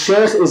one whose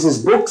shaykh is his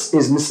books,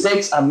 his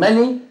mistakes are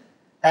many,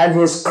 and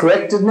his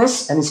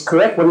correctedness, and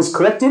what he's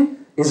correcting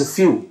is a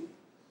few.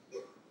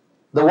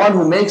 The one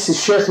who makes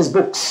his shaykh his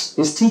books,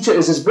 his teacher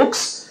is his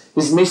books,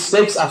 his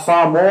mistakes are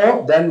far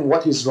more than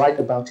what is right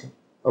about him.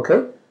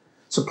 Okay?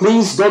 So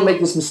please don't make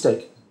this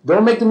mistake.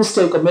 Don't make the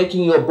mistake of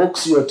making your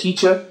books your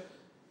teacher,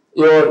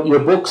 your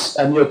books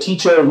and your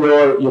teacher,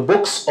 your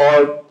books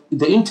or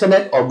the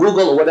internet or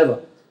Google or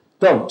whatever.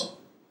 Don't.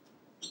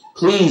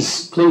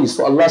 Please,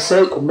 for Allah's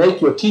sake,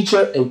 make your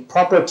teacher a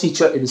proper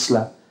teacher in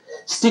Islam.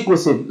 Stick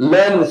with him,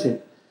 learn with him.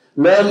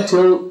 Learn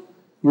till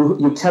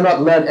you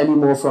cannot learn any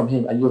more from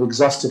him and you've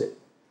exhausted it.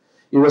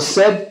 It was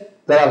said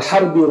that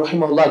Al-Harbi,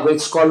 rahimahullah,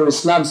 great scholar of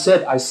Islam,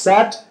 said, I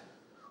sat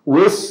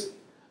with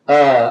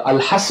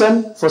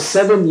Al-Hasan for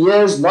 7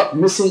 years, not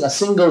missing a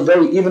single day,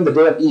 even the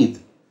day of Eid.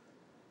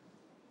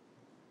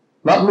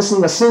 Not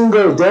missing a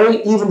single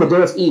day, even the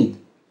day of Eid.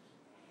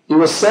 It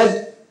was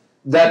said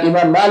that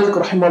Imam Malik,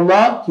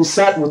 rahimahullah, he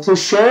sat with his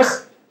sheikh,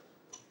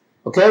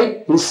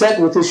 okay? He sat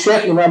with his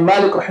sheikh, Imam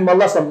Malik,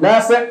 rahimahullah, from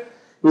Nafi'.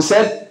 He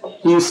said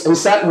he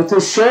sat with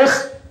his sheikh,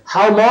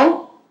 how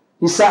long?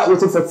 He sat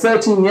with him for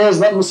 13 years,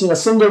 not missing a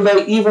single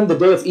day, even the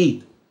day of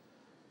Eid.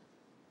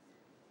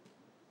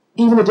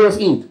 Even the day of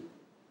Eid.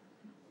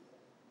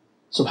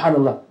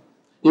 Subhanallah.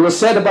 It was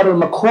said about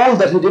al-Makhul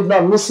that he did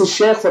not miss his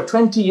sheikh for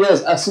 20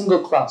 years, a single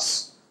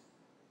class.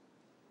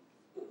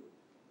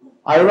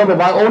 I remember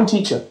my own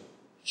teacher,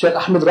 Sheikh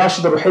Ahmed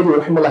Rashid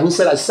al-Ruhaili, rahimahullah, he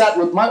said, I sat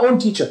with my own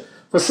teacher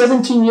for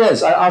 17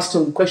 years. I asked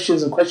him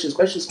questions,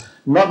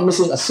 not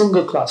missing a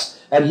single class.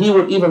 And he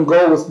would even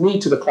go with me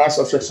to the class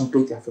of Sheikh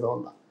Shanqiti,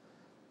 hafidhahullah.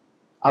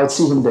 I would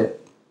see him there.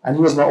 And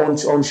he was my own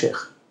sheikh.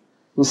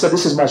 He said,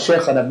 this is my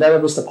sheikh and I've never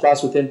missed a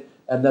class with him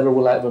and never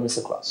will I ever miss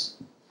a class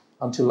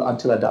until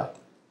I die.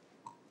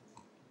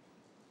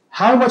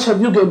 How much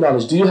have you gained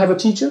knowledge? Do you have a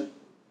teacher?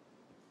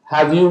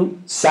 Have you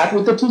sat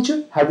with the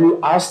teacher? Have you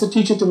asked the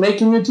teacher to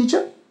make him your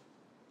teacher?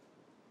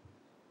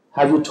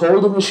 Have you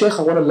told him, Shaykh,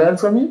 I want to learn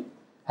from you?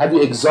 Have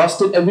you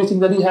exhausted everything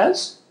that he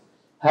has?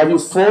 Have you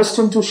forced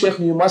him to, Shaykh,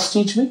 you must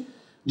teach me?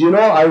 Do you know,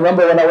 I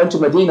remember when I went to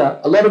Medina,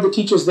 a lot of the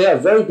teachers there are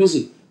very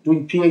busy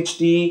doing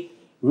PhD,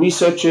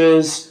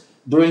 researchers,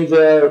 doing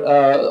their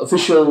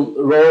official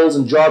roles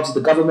and jobs at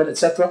the government,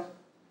 etc.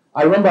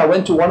 I remember I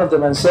went to one of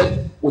them and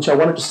said, which I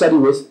wanted to study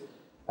with,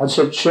 and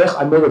said, Shaykh,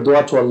 I made a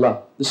dua to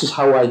Allah. This is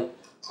how I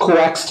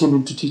coaxed him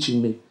into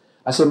teaching me.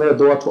 I said, I made a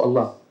dua to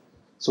Allah.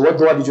 So what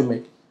dua did you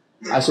make?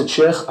 I said,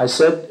 Shaykh, I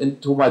said in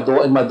my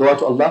dua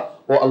to Allah,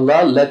 oh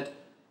Allah, let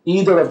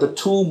either of the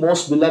two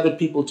most beloved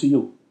people to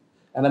you.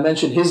 And I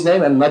mentioned his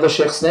name and another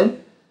Shaykh's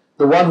name.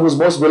 The one who is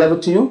most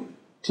beloved to you,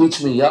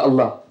 teach me, Ya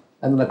Allah.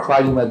 And then I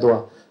cried in my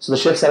dua. So the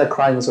Shaykh started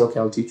crying and said, okay,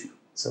 I'll teach you.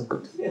 So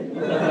good.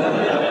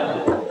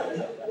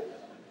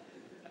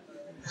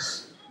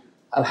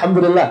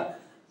 Alhamdulillah.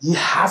 You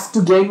have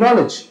to gain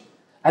knowledge.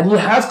 And you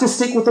have to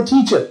stick with the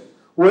teacher.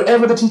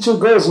 Wherever the teacher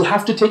goes, you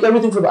have to take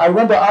everything from it. I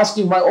remember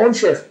asking my own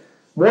Shaykh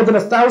more than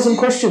 1,000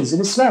 questions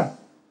in Islam.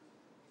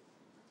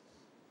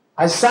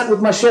 I sat with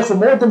my Shaykh for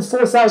more than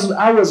 4,000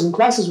 hours in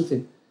classes with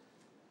him.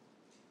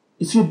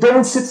 If you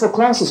don't sit for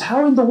classes,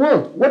 how in the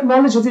world? What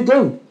knowledge have you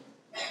gained?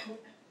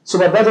 So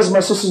my brothers and my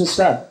sisters in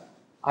Islam,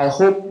 I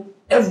hope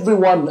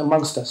everyone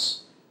amongst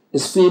us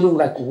is feeling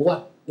like,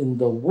 what in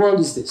the world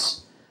is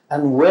this?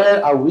 And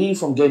where are we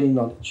from gaining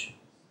knowledge?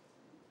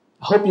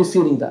 I hope you're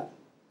feeling that.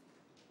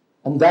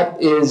 And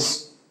that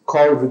is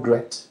called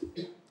regret.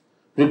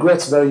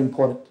 Regret's very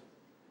important.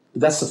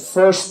 That's the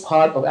first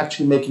part of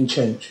actually making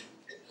change.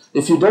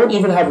 If you don't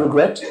even have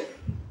regret,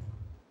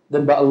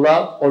 then by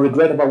Allah, or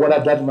regret about what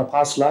I've done in my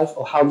past life,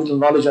 or how little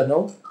knowledge I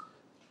know,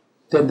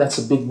 then that's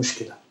a big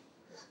mushkilah.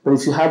 But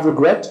if you have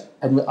regret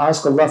and you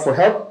ask Allah for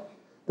help,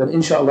 then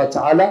inshaAllah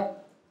ta'ala,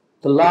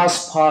 the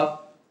last part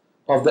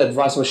of the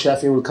advice of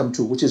Shafi'i will come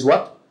true, which is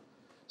what?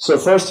 So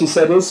first he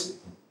said is,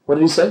 what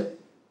did he say?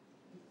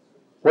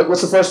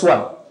 What's the first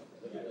one?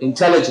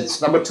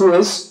 Intelligence. Number 2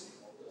 is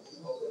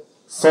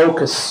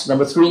focus.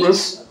 Number 3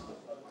 is,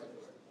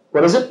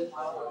 what is it?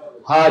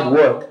 Hard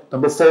work.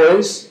 Number 4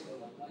 is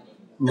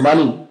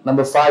money.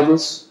 Number 5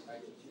 is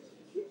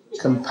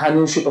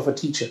companionship of a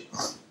teacher.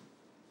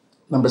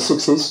 Number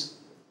 6 is,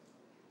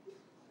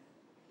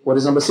 what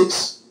is number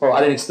 6? Oh, I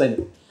didn't explain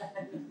it.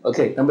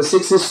 Okay, number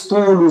 6 is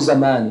tulu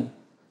zamani,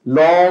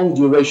 long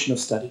duration of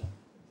study.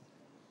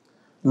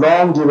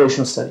 Long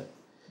duration of study.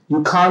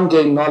 You can't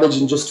gain knowledge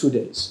in just 2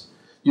 days.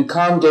 You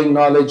can't gain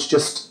knowledge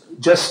just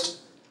dribs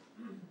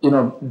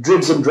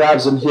and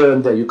drabs and here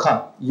and there. You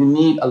can't. You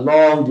need a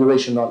long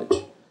duration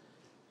knowledge.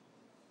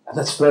 And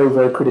that's very,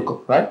 very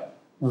critical, right?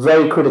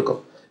 Very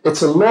critical.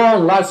 It's a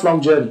long,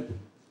 lifelong journey.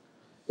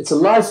 It's a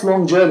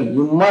lifelong journey.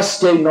 You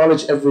must gain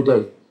knowledge every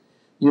day.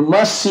 You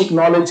must seek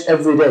knowledge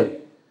every day.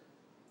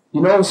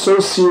 You know, so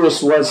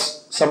serious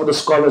was some of the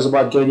scholars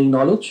about gaining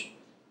knowledge.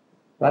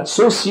 Right?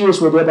 So serious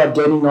were they about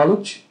gaining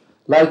knowledge.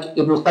 Like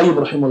Ibn al-Qayyim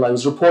rahimahullah, it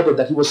was reported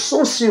that he was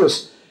so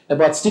serious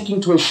about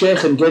sticking to a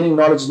shaykh and gaining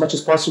knowledge as much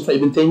as possible for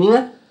Ibn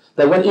Taymiyyah,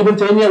 that when Ibn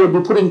Taymiyyah would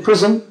be put in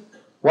prison,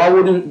 why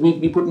would he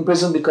be put in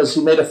prison? Because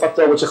he made a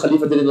fatwa which a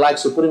Khalifa didn't like,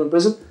 so put him in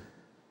prison.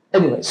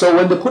 Anyway, so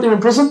when they put him in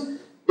prison,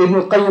 Ibn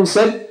al-Qayyim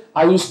said,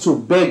 I used to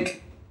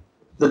beg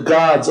the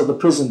guards of the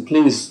prison,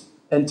 please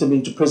enter me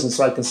into prison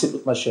so I can sit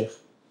with my shaykh.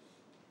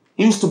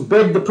 He used to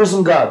beg the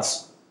prison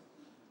guards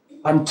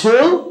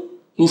until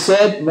he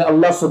said, may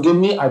Allah forgive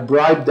me, I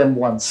bribed them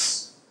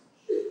once.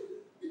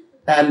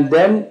 And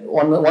then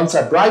once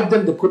I bribed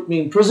them, they put me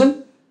in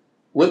prison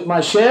with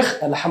my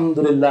shaykh.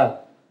 Alhamdulillah,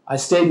 I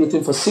stayed with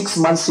him for 6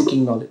 months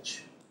seeking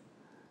knowledge.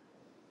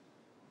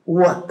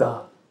 What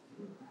the?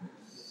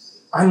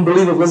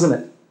 Unbelievable, isn't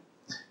it?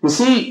 You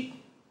see,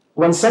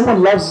 when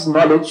someone loves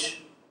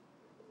knowledge,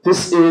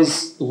 this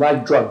is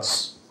like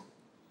drugs.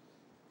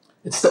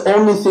 It's the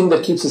only thing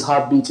that keeps his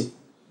heart beating.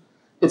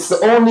 It's the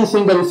only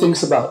thing that he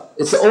thinks about.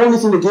 It's the only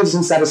thing that gives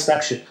him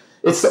satisfaction.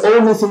 It's the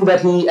only thing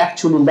that he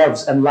actually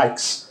loves and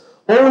likes.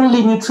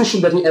 Only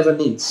nutrition that he ever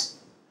needs.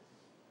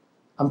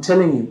 I'm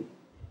telling you,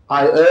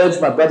 I urge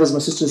my brothers, my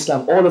sisters in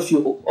Islam, all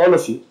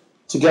of you,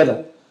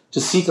 together, to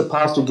seek a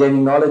path to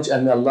gaining knowledge,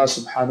 and may Allah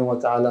subhanahu wa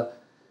ta'ala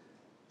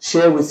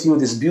share with you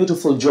this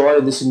beautiful joy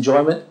and this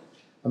enjoyment.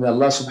 And may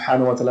Allah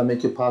subhanahu wa ta'ala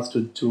make your path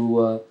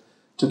to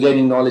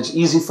gaining knowledge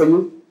easy for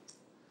you.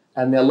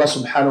 And may Allah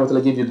subhanahu wa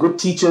ta'ala give you good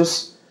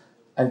teachers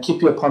and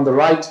keep you upon the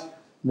right.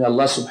 May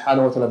Allah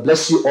subhanahu wa ta'ala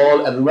bless you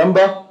all. And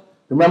remember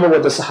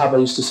what the Sahaba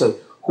used to say.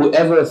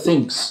 Whoever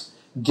thinks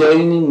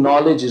gaining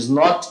knowledge is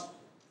not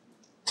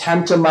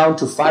tantamount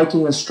to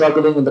fighting and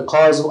struggling in the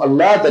cause of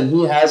Allah, then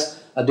he has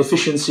a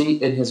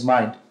deficiency in his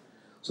mind.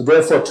 So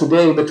therefore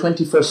today in the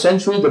 21st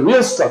century, the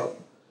real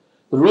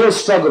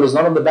struggle is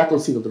not on the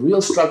battlefield. The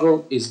real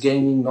struggle is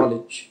gaining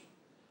knowledge.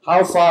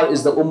 How far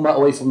is the ummah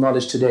away from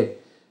knowledge today?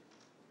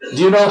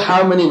 Do you know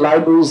how many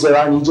libraries there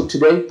are in Egypt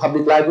today?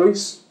 Public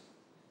libraries?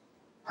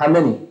 How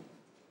many?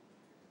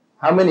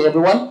 How many,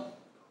 everyone?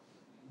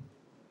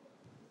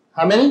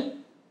 How many?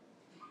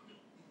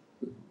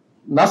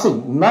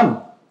 Nothing,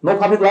 none. No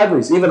public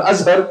libraries. Even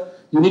Azhar,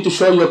 you need to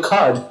show your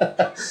card.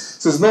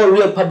 So there's no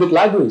real public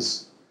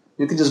libraries.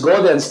 You can just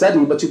go there and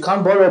study, but you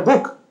can't borrow a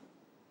book.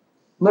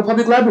 No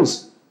public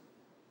libraries.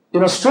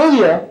 In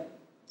Australia,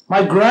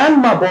 my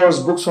grandma borrows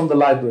books from the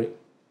library.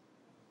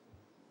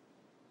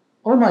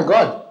 Oh my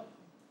God.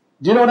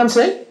 Do you know what I'm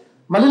saying?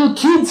 My little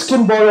kids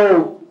can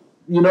borrow,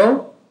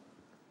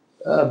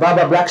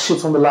 Baba Black Sheep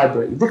from the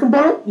library. They can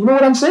borrow, you know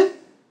what I'm saying?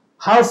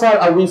 How far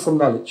are we from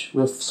knowledge?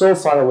 We're so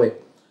far away.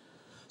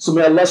 So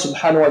may Allah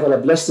subhanahu wa ta'ala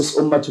bless this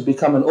ummah to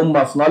become an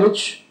ummah of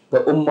knowledge,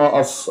 the ummah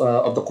of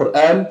the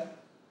Quran,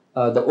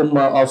 the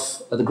ummah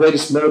of the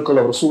greatest miracle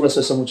of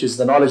Rasulullah, which is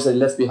the knowledge that he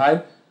left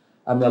behind.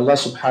 And may Allah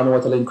subhanahu wa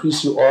ta'ala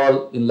increase you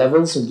all in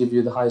levels and give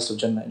you the highest of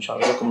Jannah,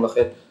 inshallah. Jazakumullah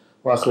khair.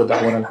 Wa akhiru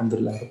da'wana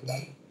alhamdulillah rabbil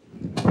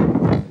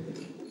alamin.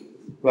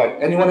 Right,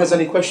 anyone has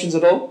any questions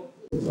at all?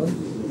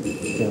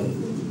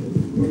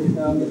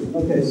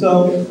 Okay,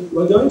 so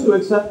we're going to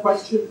accept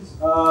questions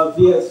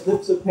via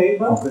slips of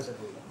paper.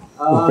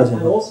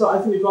 And also, I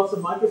think we've got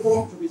some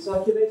microphones. Should we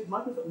circulate?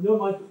 Microphone? No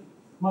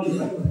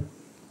microphone.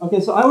 Okay,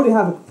 so I already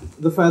have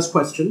the first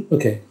question.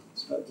 Okay.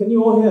 Can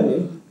you all hear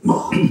me?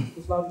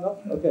 Is loud enough?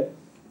 Okay.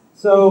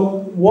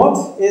 So,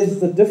 what is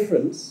the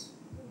difference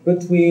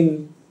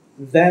between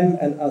them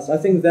and us? I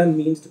think them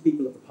means to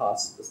people of the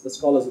past, the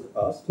scholars of the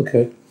past.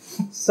 Okay.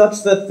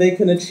 Such that they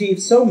can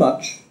achieve so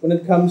much when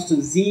it comes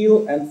to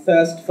zeal and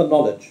thirst for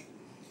knowledge.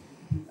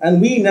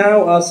 And we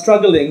now are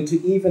struggling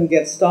to even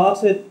get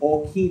started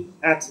or keep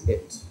at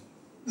it.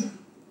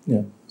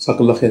 Yeah.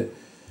 Jazakallah khair.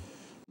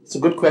 It's a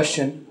good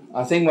question.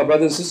 I think, my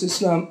brothers and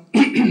sisters in Islam,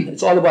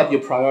 it's all about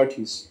your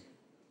priorities.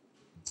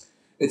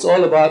 It's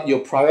all about your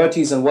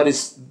priorities and what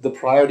is the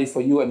priority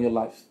for you and your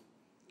life.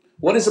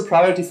 What is the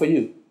priority for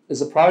you? Is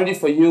the priority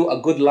for you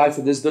a good life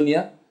in this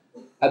dunya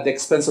at the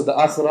expense of the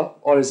akhirah?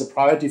 Or is the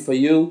priority for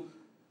you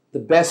the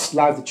best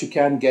life that you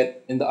can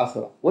get in the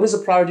akhirah? What is the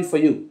priority for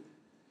you?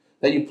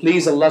 That you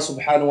please Allah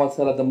subhanahu wa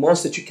ta'ala the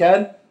most that you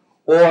can,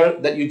 or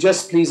that you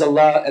just please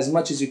Allah as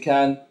much as you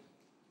can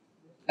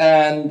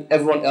and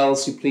everyone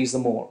else you please the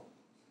more?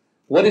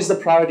 What is the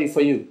priority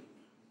for you?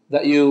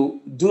 That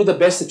you do the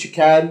best that you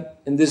can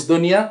in this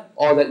dunya,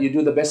 or that you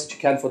do the best that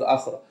you can for the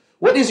akhirah?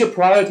 What is your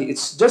priority?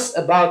 It's just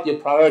about your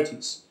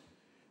priorities.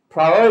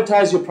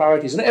 Prioritize your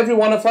priorities. And every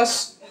one of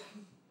us,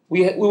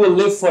 we will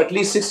live for at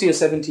least 60 or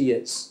 70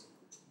 years.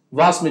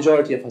 Vast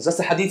majority of us. That's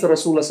the hadith of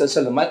Rasulullah sallallahu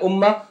alaihi wasallam. My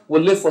ummah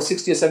will live for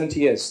 60 or 70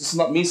 years. This is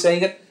not me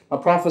saying it. My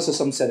Prophet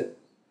said it.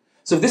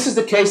 So if this is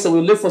the case, that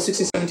we'll live for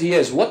 60, 70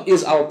 years, what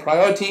is our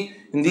priority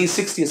in these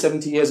 60 or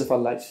 70 years of our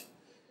life?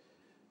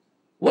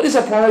 What is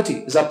our priority?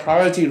 Is our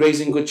priority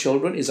raising good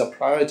children? Is our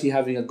priority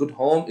having a good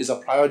home? Is our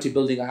priority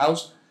building a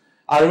house?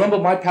 I remember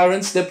my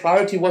parents, their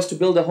priority was to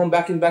build a home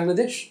back in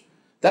Bangladesh.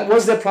 That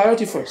was their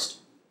priority first.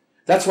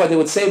 That's why they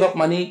would save up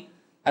money,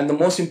 and the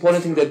most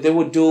important thing that they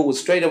would do was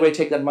straight away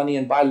take that money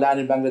and buy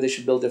land in Bangladesh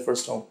and build their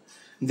first home.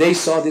 They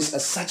saw this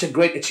as such a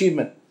great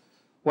achievement.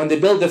 When they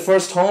built their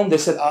first home, they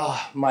said,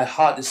 my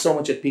heart is so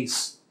much at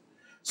peace.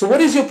 So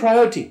what is your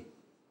priority?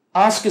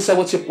 Ask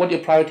yourself what your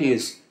priority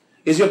is.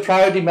 Is your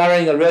priority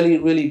marrying a really,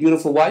 really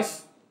beautiful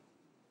wife?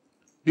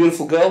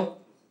 Beautiful girl?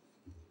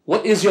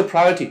 What is your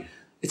priority?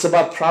 It's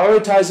about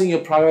prioritizing your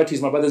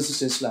priorities, my brothers and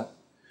sisters in Islam.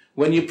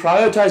 When you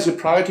prioritize your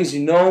priorities,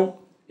 you know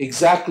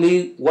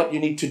exactly what you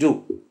need to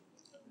do.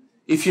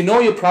 If you know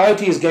your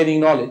priority is gaining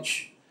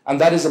knowledge,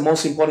 and that is the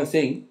most important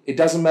thing, it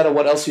doesn't matter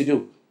what else you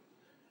do.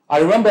 I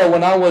remember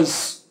when I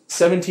was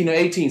 17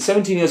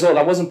 years old,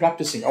 I wasn't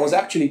practicing. I was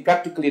actually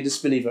practically a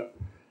disbeliever.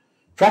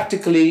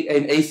 Practically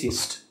an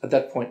atheist at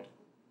that point.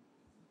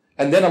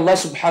 And then Allah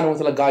subhanahu wa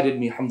ta'ala guided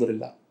me,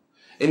 alhamdulillah.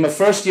 In my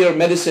first year of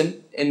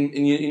medicine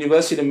in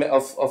University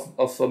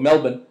of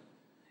Melbourne,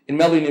 in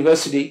Melbourne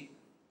University,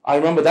 I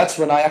remember that's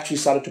when I actually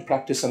started to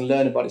practice and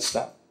learn about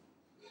Islam.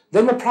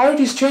 Then my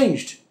priorities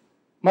changed.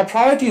 My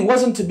priority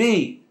wasn't to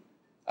be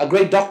a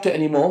great doctor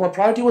anymore. My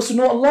priority was to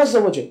know Allah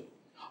Azza wa Jal.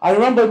 I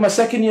remember in my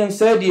second year and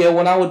third year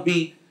when I would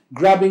be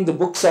grabbing the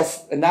books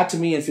of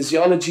anatomy and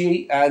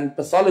physiology and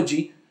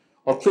pathology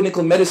or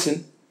clinical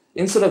medicine,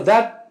 instead of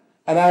that,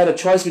 and I had a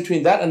choice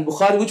between that and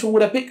Bukhari, which one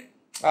would I pick?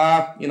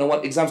 You know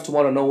what, exams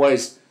tomorrow, no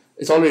worries.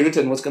 It's already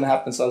written what's going to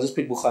happen, so I'll just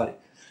pick Bukhari.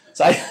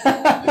 So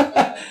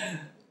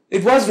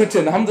it was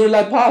written,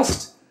 alhamdulillah, I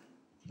passed.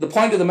 The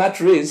point of the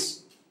matter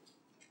is,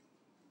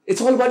 it's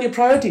all about your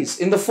priorities.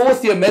 In the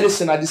fourth year of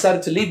medicine, I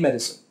decided to leave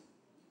medicine.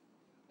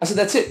 I said,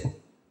 that's it.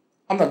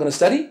 I'm not going to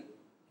study.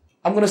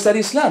 I'm going to study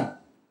Islam.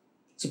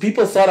 So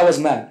people thought I was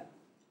mad.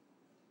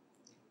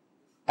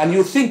 And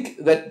you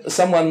think that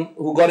someone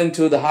who got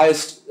into the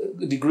highest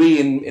degree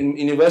in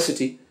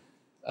university,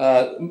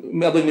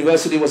 Melbourne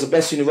University was the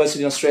best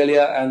university in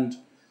Australia, and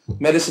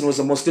medicine was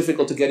the most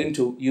difficult to get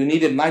into. You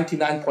needed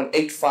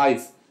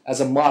 99.85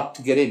 as a mark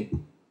to get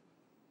in.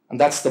 And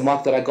that's the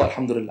mark that I got,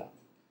 alhamdulillah.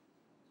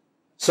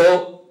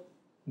 So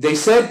they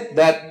said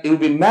that it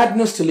would be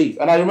madness to leave.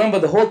 And I remember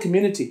the whole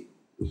community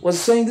was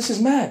saying, this is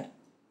mad.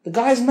 The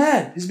guy's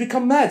mad. He's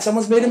become mad.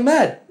 Someone's made him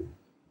mad.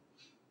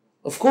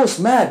 Of course,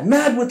 mad.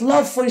 Mad with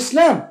love for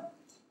Islam.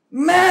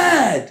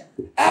 Mad.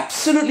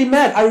 Absolutely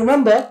mad. I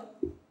remember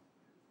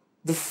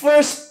the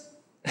first,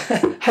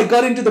 I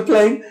got into the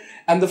plane,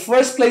 and the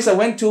first place I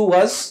went to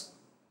was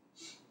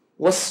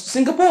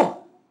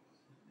Singapore.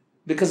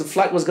 Because the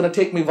flight was going to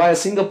take me via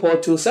Singapore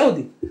to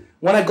Saudi.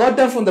 When I got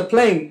down from the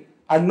plane,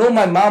 I know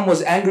my mom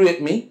was angry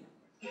at me,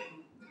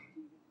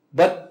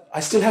 but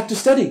I still had to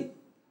study.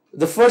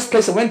 The first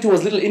place I went to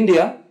was Little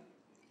India,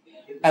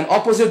 and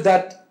opposite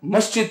that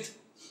masjid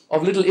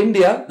of Little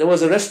India, there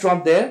was a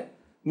restaurant there.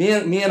 Me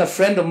and a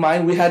friend of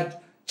mine, we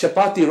had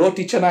chapati,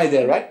 roti canai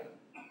there, right?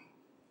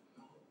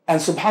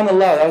 And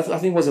subhanallah, I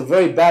think it was a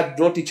very bad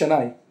roti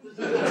canai.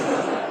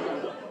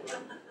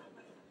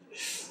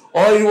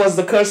 Or it was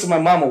the curse of my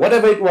mama,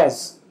 whatever it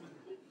was.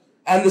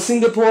 And the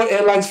Singapore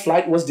Airlines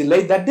flight was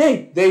delayed that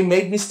day. They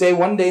made me stay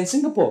one day in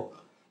Singapore.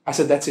 I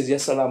said, that's it,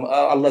 yes, salam.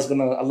 Allah's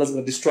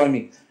gonna destroy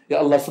me. Ya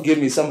Allah, forgive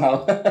me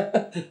somehow.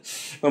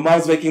 My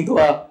mom's making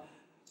dua.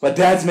 My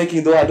dad's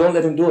making dua. Don't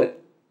let him do it.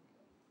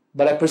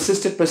 But I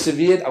persisted,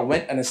 persevered. I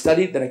went and I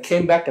studied. Then I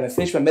came back and I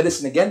finished my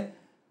medicine again.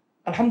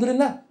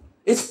 Alhamdulillah.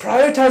 It's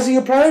prioritizing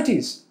your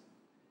priorities.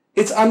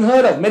 It's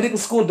unheard of. Medical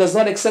school does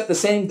not accept the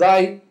same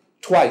guy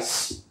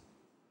twice.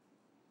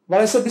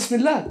 But I said,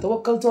 Bismillah,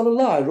 tawakkaltu ala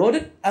Allah. I wrote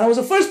it, and I was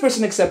the first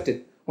person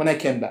accepted when I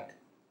came back.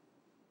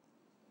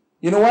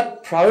 You know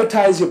what?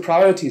 Prioritize your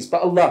priorities. By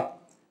Allah,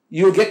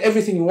 you'll get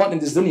everything you want in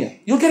this dunya.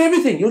 You'll get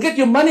everything. You'll get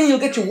your money, you'll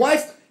get your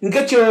wife, you'll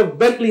get your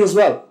Bentley as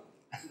well.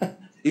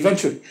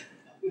 Eventually.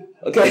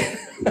 Okay?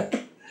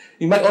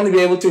 You might only be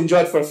able to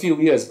enjoy it for a few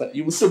years, but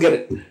you will still get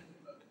it.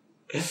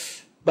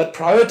 But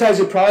prioritize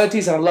your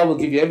priorities, and Allah will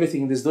give you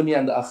everything in this dunya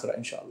and the akhirah,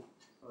 inshallah.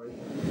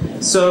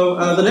 So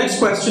the next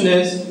question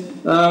is,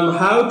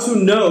 how to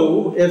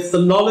know if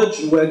the knowledge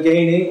we're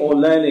gaining or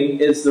learning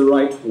is the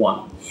right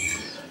one?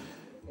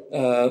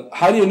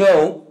 How do you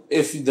know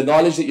if the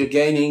knowledge that you're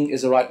gaining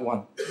is the right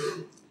one?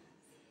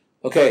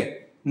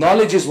 Okay,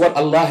 knowledge is what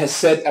Allah has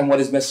said and what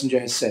His Messenger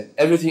has said.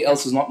 Everything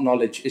else is not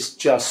knowledge, it's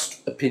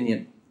just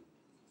opinion.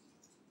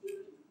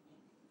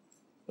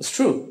 It's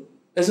true,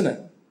 isn't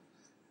it?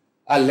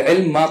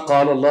 Al-ilm ma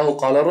qala Allah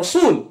qala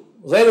Rasul.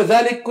 غير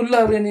ذلك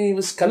كله يعني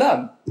was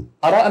kalam.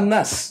 Ara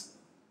an-nas.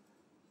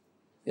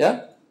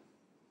 Yeah?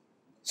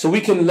 So we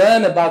can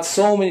learn about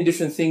so many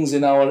different things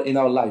in our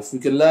life. We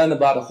can learn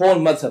about a whole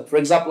madhab. For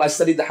example, I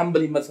studied the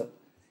Hanbali madhab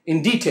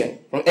in detail,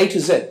 from A to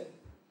Z.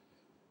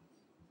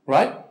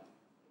 Right?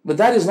 But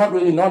that is not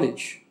really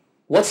knowledge.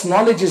 What's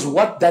knowledge is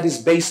what that is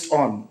based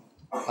on.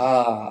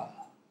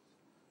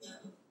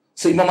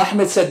 So Imam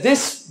Ahmed said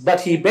this,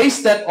 but he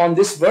based that on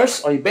this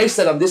verse, or he based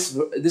that on this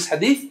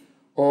hadith.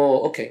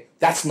 Oh, okay,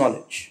 that's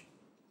knowledge.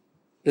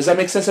 Does that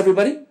make sense,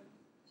 everybody?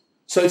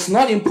 So it's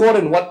not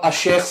important what a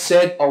sheikh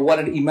said or what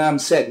an imam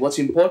said. What's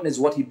important is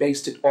what he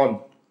based it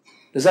on.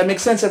 Does that make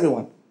sense,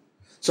 everyone?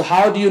 So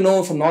how do you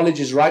know if a knowledge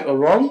is right or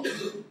wrong?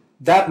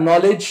 That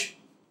knowledge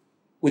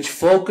which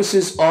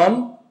focuses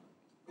on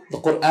the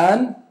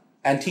Quran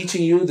and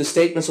teaching you the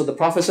statements of the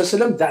Prophet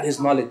ﷺ, that is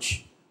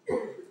knowledge.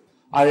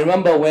 I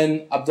remember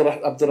when Abdul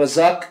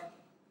Razak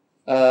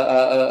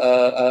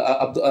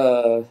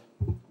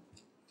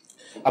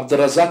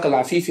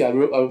al-Afifi, I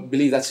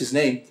believe that's his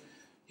name,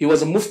 he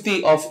was a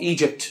mufti of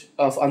Egypt,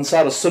 of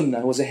Ansar al-Sunnah.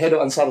 He was a head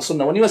of Ansar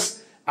al-Sunnah. When he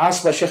was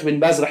asked by Sheikh bin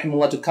Baz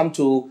rahimahullah to come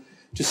to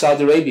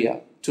Saudi Arabia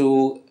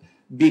to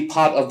be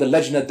part of the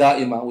Lajna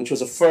Da'ima, which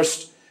was the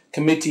first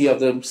committee of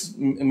the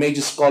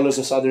major scholars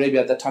of Saudi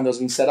Arabia at that time that was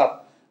being set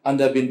up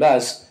under bin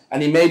Baz,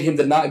 and he made him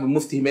the Na'ib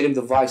al-Mufti, he made him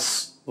the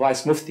vice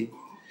Mufti.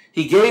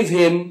 He gave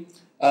him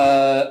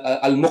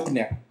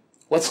al-Muqni'.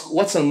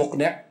 What's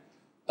al-Muqni'?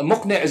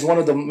 Al-Muqni' is one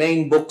of the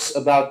main books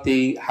about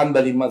the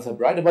Hanbali madhab,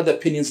 right? About the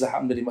opinions of the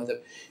Hanbali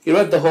madhab. He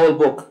read the whole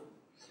book.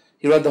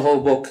 He read the whole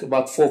book,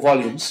 about 4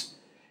 volumes.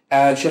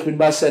 And Sheikh bin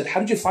Baz said,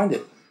 how did you find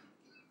it?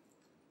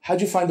 How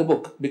did you find the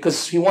book?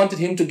 Because he wanted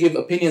him to give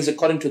opinions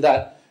according to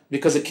that,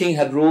 because the king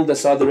had ruled that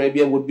Saudi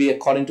Arabia would be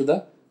according to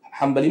the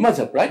Hanbali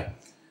madhab, right?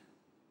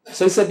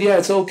 So he said, yeah,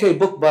 it's an okay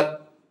book,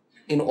 but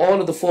in all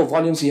of the 4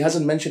 volumes, he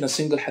hasn't mentioned a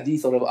single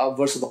hadith or a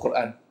verse of the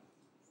Quran.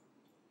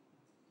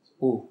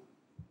 Ooh.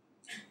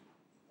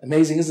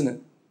 Amazing, isn't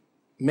it?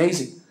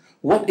 Amazing.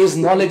 What is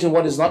knowledge and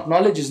what is not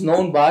knowledge is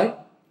known by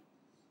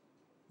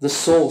the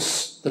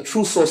source, the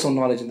true source of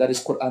knowledge, and that is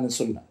Quran and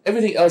Sunnah.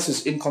 Everything else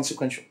is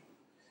inconsequential.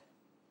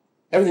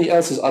 Everything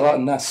else is ara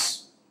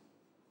an-nas.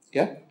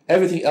 Yeah?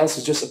 Everything else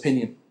is just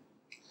opinion.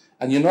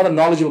 And you're not a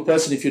knowledgeable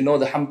person if you know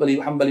the Hanbali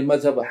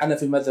madhab or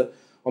Hanafi madhab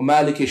or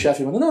Maliki,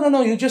 Shafi madhab.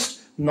 No, you're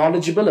just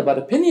knowledgeable about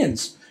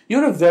opinions.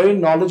 You're a very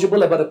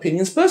knowledgeable about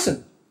opinions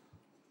person.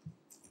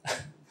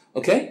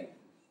 Okay?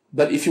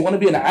 But if you want to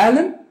be an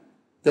alim,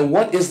 then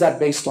what is that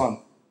based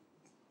on?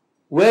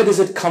 Where does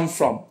it come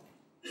from?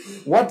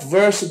 What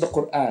verse of the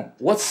Quran?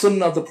 What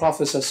sunnah of the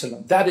Prophet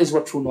ﷺ? That is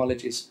what true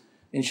knowledge is,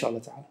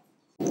 inshallah ta'ala.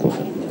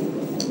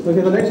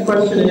 Okay, the next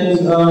question is,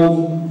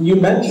 you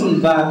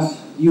mentioned that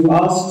you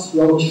asked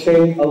your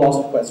shaykh a lot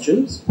of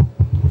questions.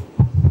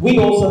 We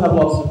also have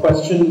lots of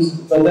questions,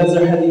 but there's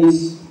a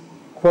hadith,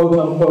 quote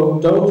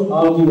unquote, don't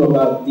argue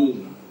about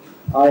deen.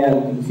 I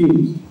am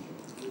confused.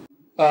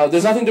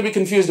 There's nothing to be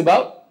confused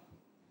about.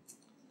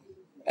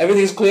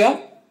 Everything is clear.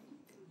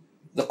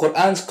 The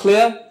Quran's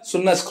clear,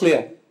 Sunnah is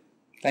clear.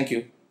 Thank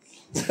you.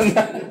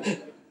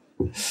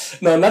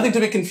 No, nothing to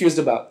be confused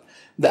about.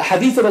 The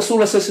hadith of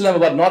Rasulullah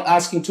about not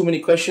asking too many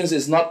questions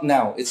is not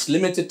now. It's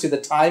limited to the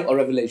time or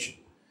revelation.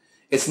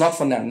 It's not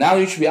for now. Now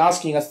you should be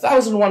asking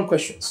 1,001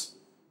 questions.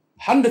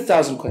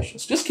 100,000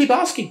 questions. Just keep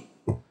asking.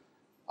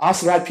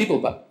 Ask the right people,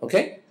 but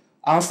okay?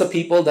 Ask the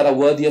people that are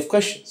worthy of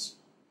questions.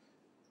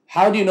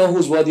 How do you know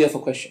who's worthy of a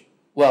question?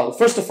 Well,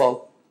 first of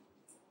all,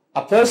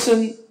 a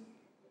person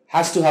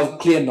has to have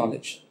clear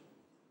knowledge.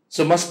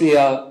 So must be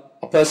a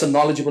person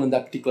knowledgeable in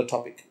that particular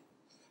topic.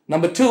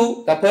 Number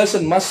 2, that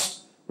person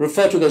must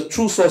refer to the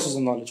true sources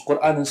of knowledge,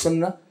 Quran and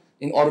Sunnah,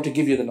 in order to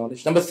give you the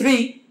knowledge. Number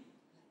 3,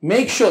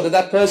 make sure that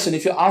that person,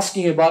 if you're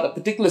asking about a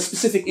particular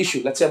specific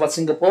issue, let's say about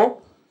Singapore,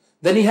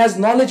 then he has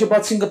knowledge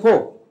about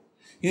Singapore.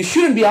 You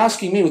shouldn't be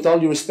asking me, with all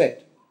due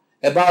respect,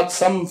 about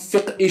some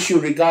fiqh issue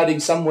regarding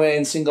somewhere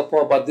in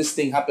Singapore, about this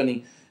thing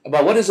happening,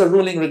 about what is the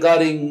ruling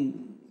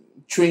regarding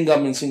chewing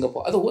gum in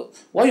Singapore.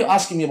 Why are you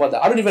asking me about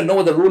that? I don't even know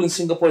what the rule in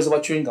Singapore is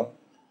about chewing gum.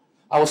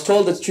 I was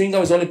told that chewing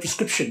gum is only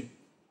prescription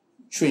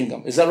chewing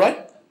gum. Is that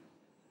right?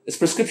 It's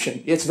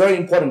prescription. It's very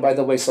important, by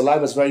the way.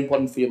 Saliva is very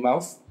important for your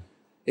mouth.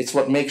 It's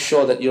what makes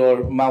sure that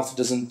your mouth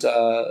doesn't,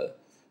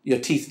 your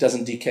teeth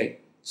doesn't decay.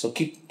 So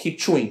keep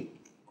chewing.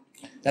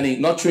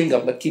 And not chewing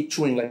gum, but keep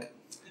chewing like,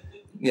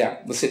 yeah,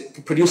 let's say,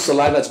 produce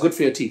saliva. It's good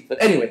for your teeth.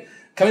 But anyway,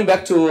 coming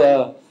back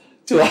to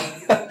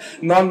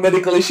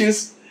non-medical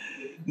issues.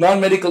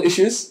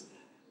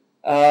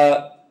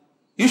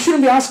 You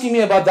shouldn't be asking me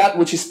about that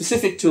which is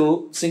specific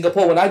to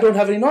Singapore when I don't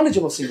have any knowledge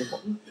about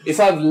Singapore. If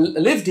I've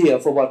lived here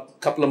for about a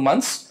couple of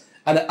months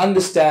and I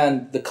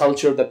understand the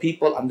culture of the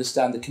people,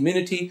 understand the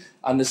community,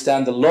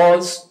 understand the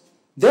laws,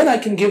 then I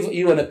can give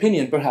you an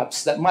opinion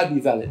perhaps that might be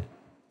valid.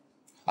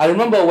 I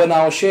remember when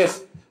our Sheikh,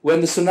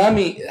 when the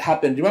tsunami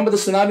happened, remember the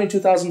tsunami in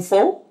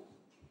 2004?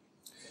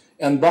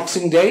 On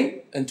Boxing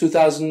Day in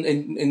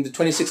the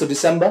 26th of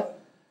December,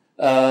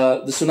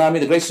 the tsunami,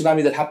 the great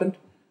tsunami that happened.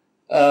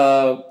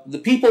 The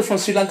people from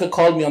Sri Lanka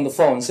called me on the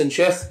phone and said,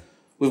 Sheikh,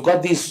 we've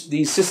got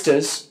these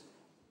sisters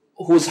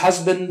whose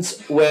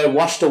husbands were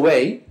washed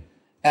away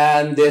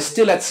and they're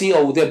still at sea,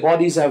 or their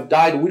bodies have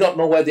died. We don't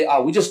know where they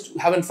are. We just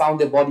haven't found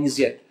their bodies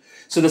yet.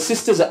 So the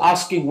sisters are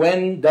asking,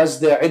 when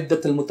does their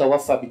iddat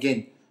al-mutawaffa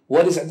begin?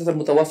 What is iddat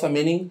al-mutawaffa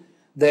meaning?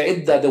 The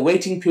iddah, the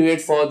waiting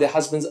period for their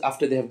husbands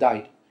after they have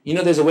died. You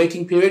know there's a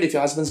waiting period if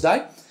your husbands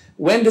die.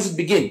 When does it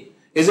begin?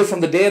 Is it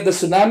from the day of the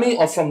tsunami,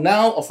 or from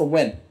now, or from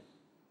when?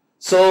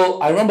 So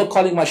I remember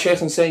calling my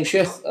Sheikh and saying,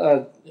 Sheikh,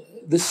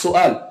 this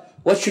su'al,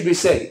 what should we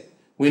say?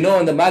 We know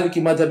in the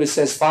Maliki madhab it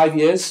says 5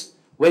 years.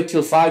 Wait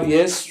till 5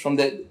 years from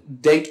the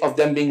date of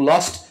them being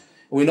lost.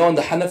 We know in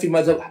the Hanafi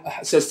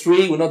madhab says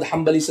 3. We know the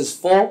Hanbali says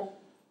 4.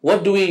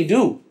 What do we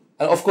do?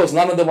 And of course,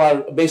 none of them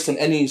are based on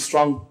any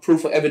strong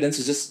proof or evidence.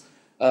 It's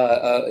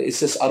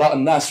just ara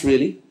an-nas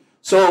really.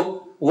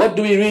 So what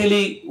do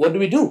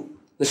we do?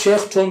 The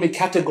Shaykh told me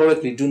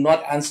categorically, do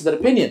not answer that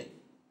opinion.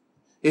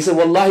 He said,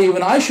 Wallahi,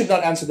 even I should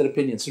not answer that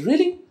opinion. So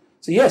really?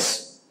 So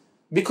yes,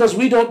 because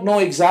we don't know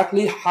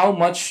exactly how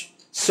much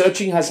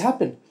searching has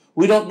happened.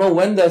 We don't know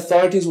when the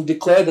authorities will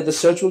declare that the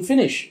search will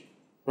finish.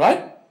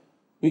 Right?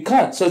 We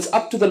can't. So it's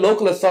up to the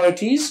local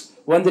authorities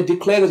when they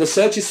declare that the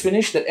search is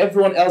finished, that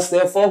everyone else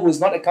therefore who is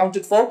not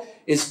accounted for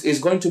is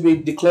going to be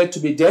declared to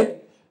be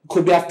dead.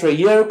 Could be after a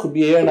year, could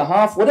be a year and a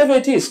half, whatever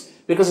it is.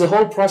 Because the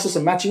whole process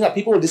of matching up,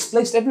 people were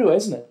displaced everywhere,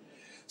 isn't it?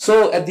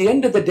 So at the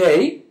end of the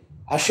day,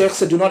 our Shaykh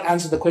said, do not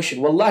answer the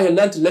question. Wallahi, I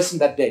learned a lesson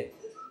that day.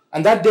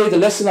 And that day, the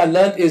lesson I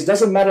learned is,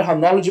 doesn't matter how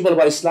knowledgeable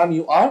about Islam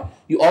you are,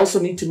 you also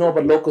need to know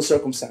about local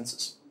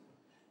circumstances.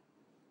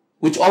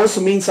 Which also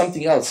means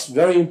something else,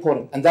 very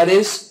important. And that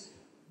is,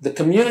 the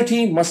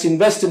community must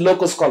invest in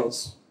local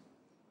scholars.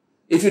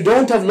 If you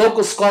don't have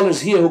local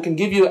scholars here who can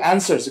give you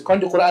answers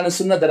according to Quran and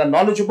Sunnah that are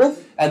knowledgeable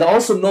and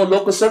also know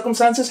local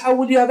circumstances, how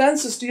will you have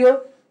answers to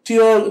your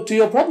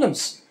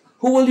problems?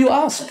 Who will you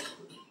ask?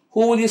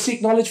 Who will you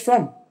seek knowledge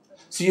from?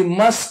 So you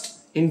must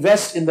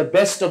invest in the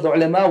best of the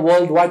ulama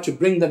worldwide to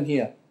bring them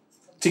here,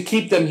 to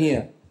keep them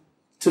here,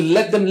 to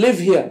let them live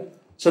here,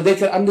 so they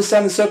can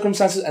understand the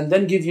circumstances and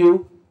then give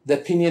you the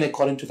opinion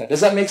according to that.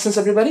 Does that make sense,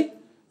 everybody?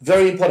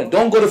 Very important.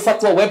 Don't go to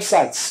fatwa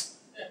websites,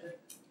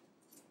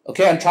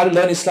 okay, and try to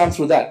learn Islam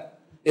through that.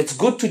 It's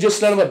good to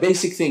just learn about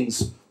basic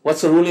things.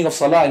 What's the ruling of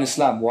salah in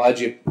Islam?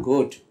 Wajib.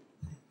 Good.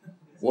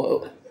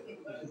 What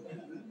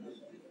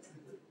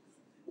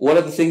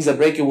are the things that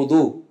break your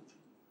wudu?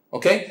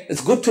 Okay,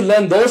 it's good to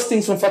learn those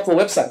things from fatwa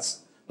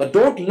websites. But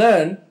don't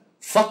learn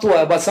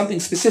fatwa about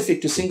something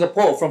specific to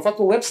Singapore from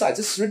fatwa websites.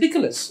 This is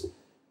ridiculous.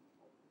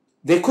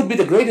 They could be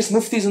the greatest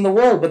muftis in the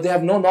world, but they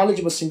have no knowledge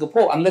about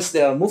Singapore unless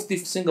they are a mufti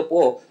of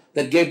Singapore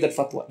that gave that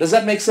fatwa. Does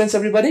that make sense,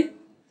 everybody?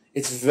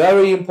 It's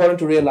very important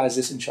to realize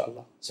this,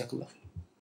 inshallah. Jazakallah.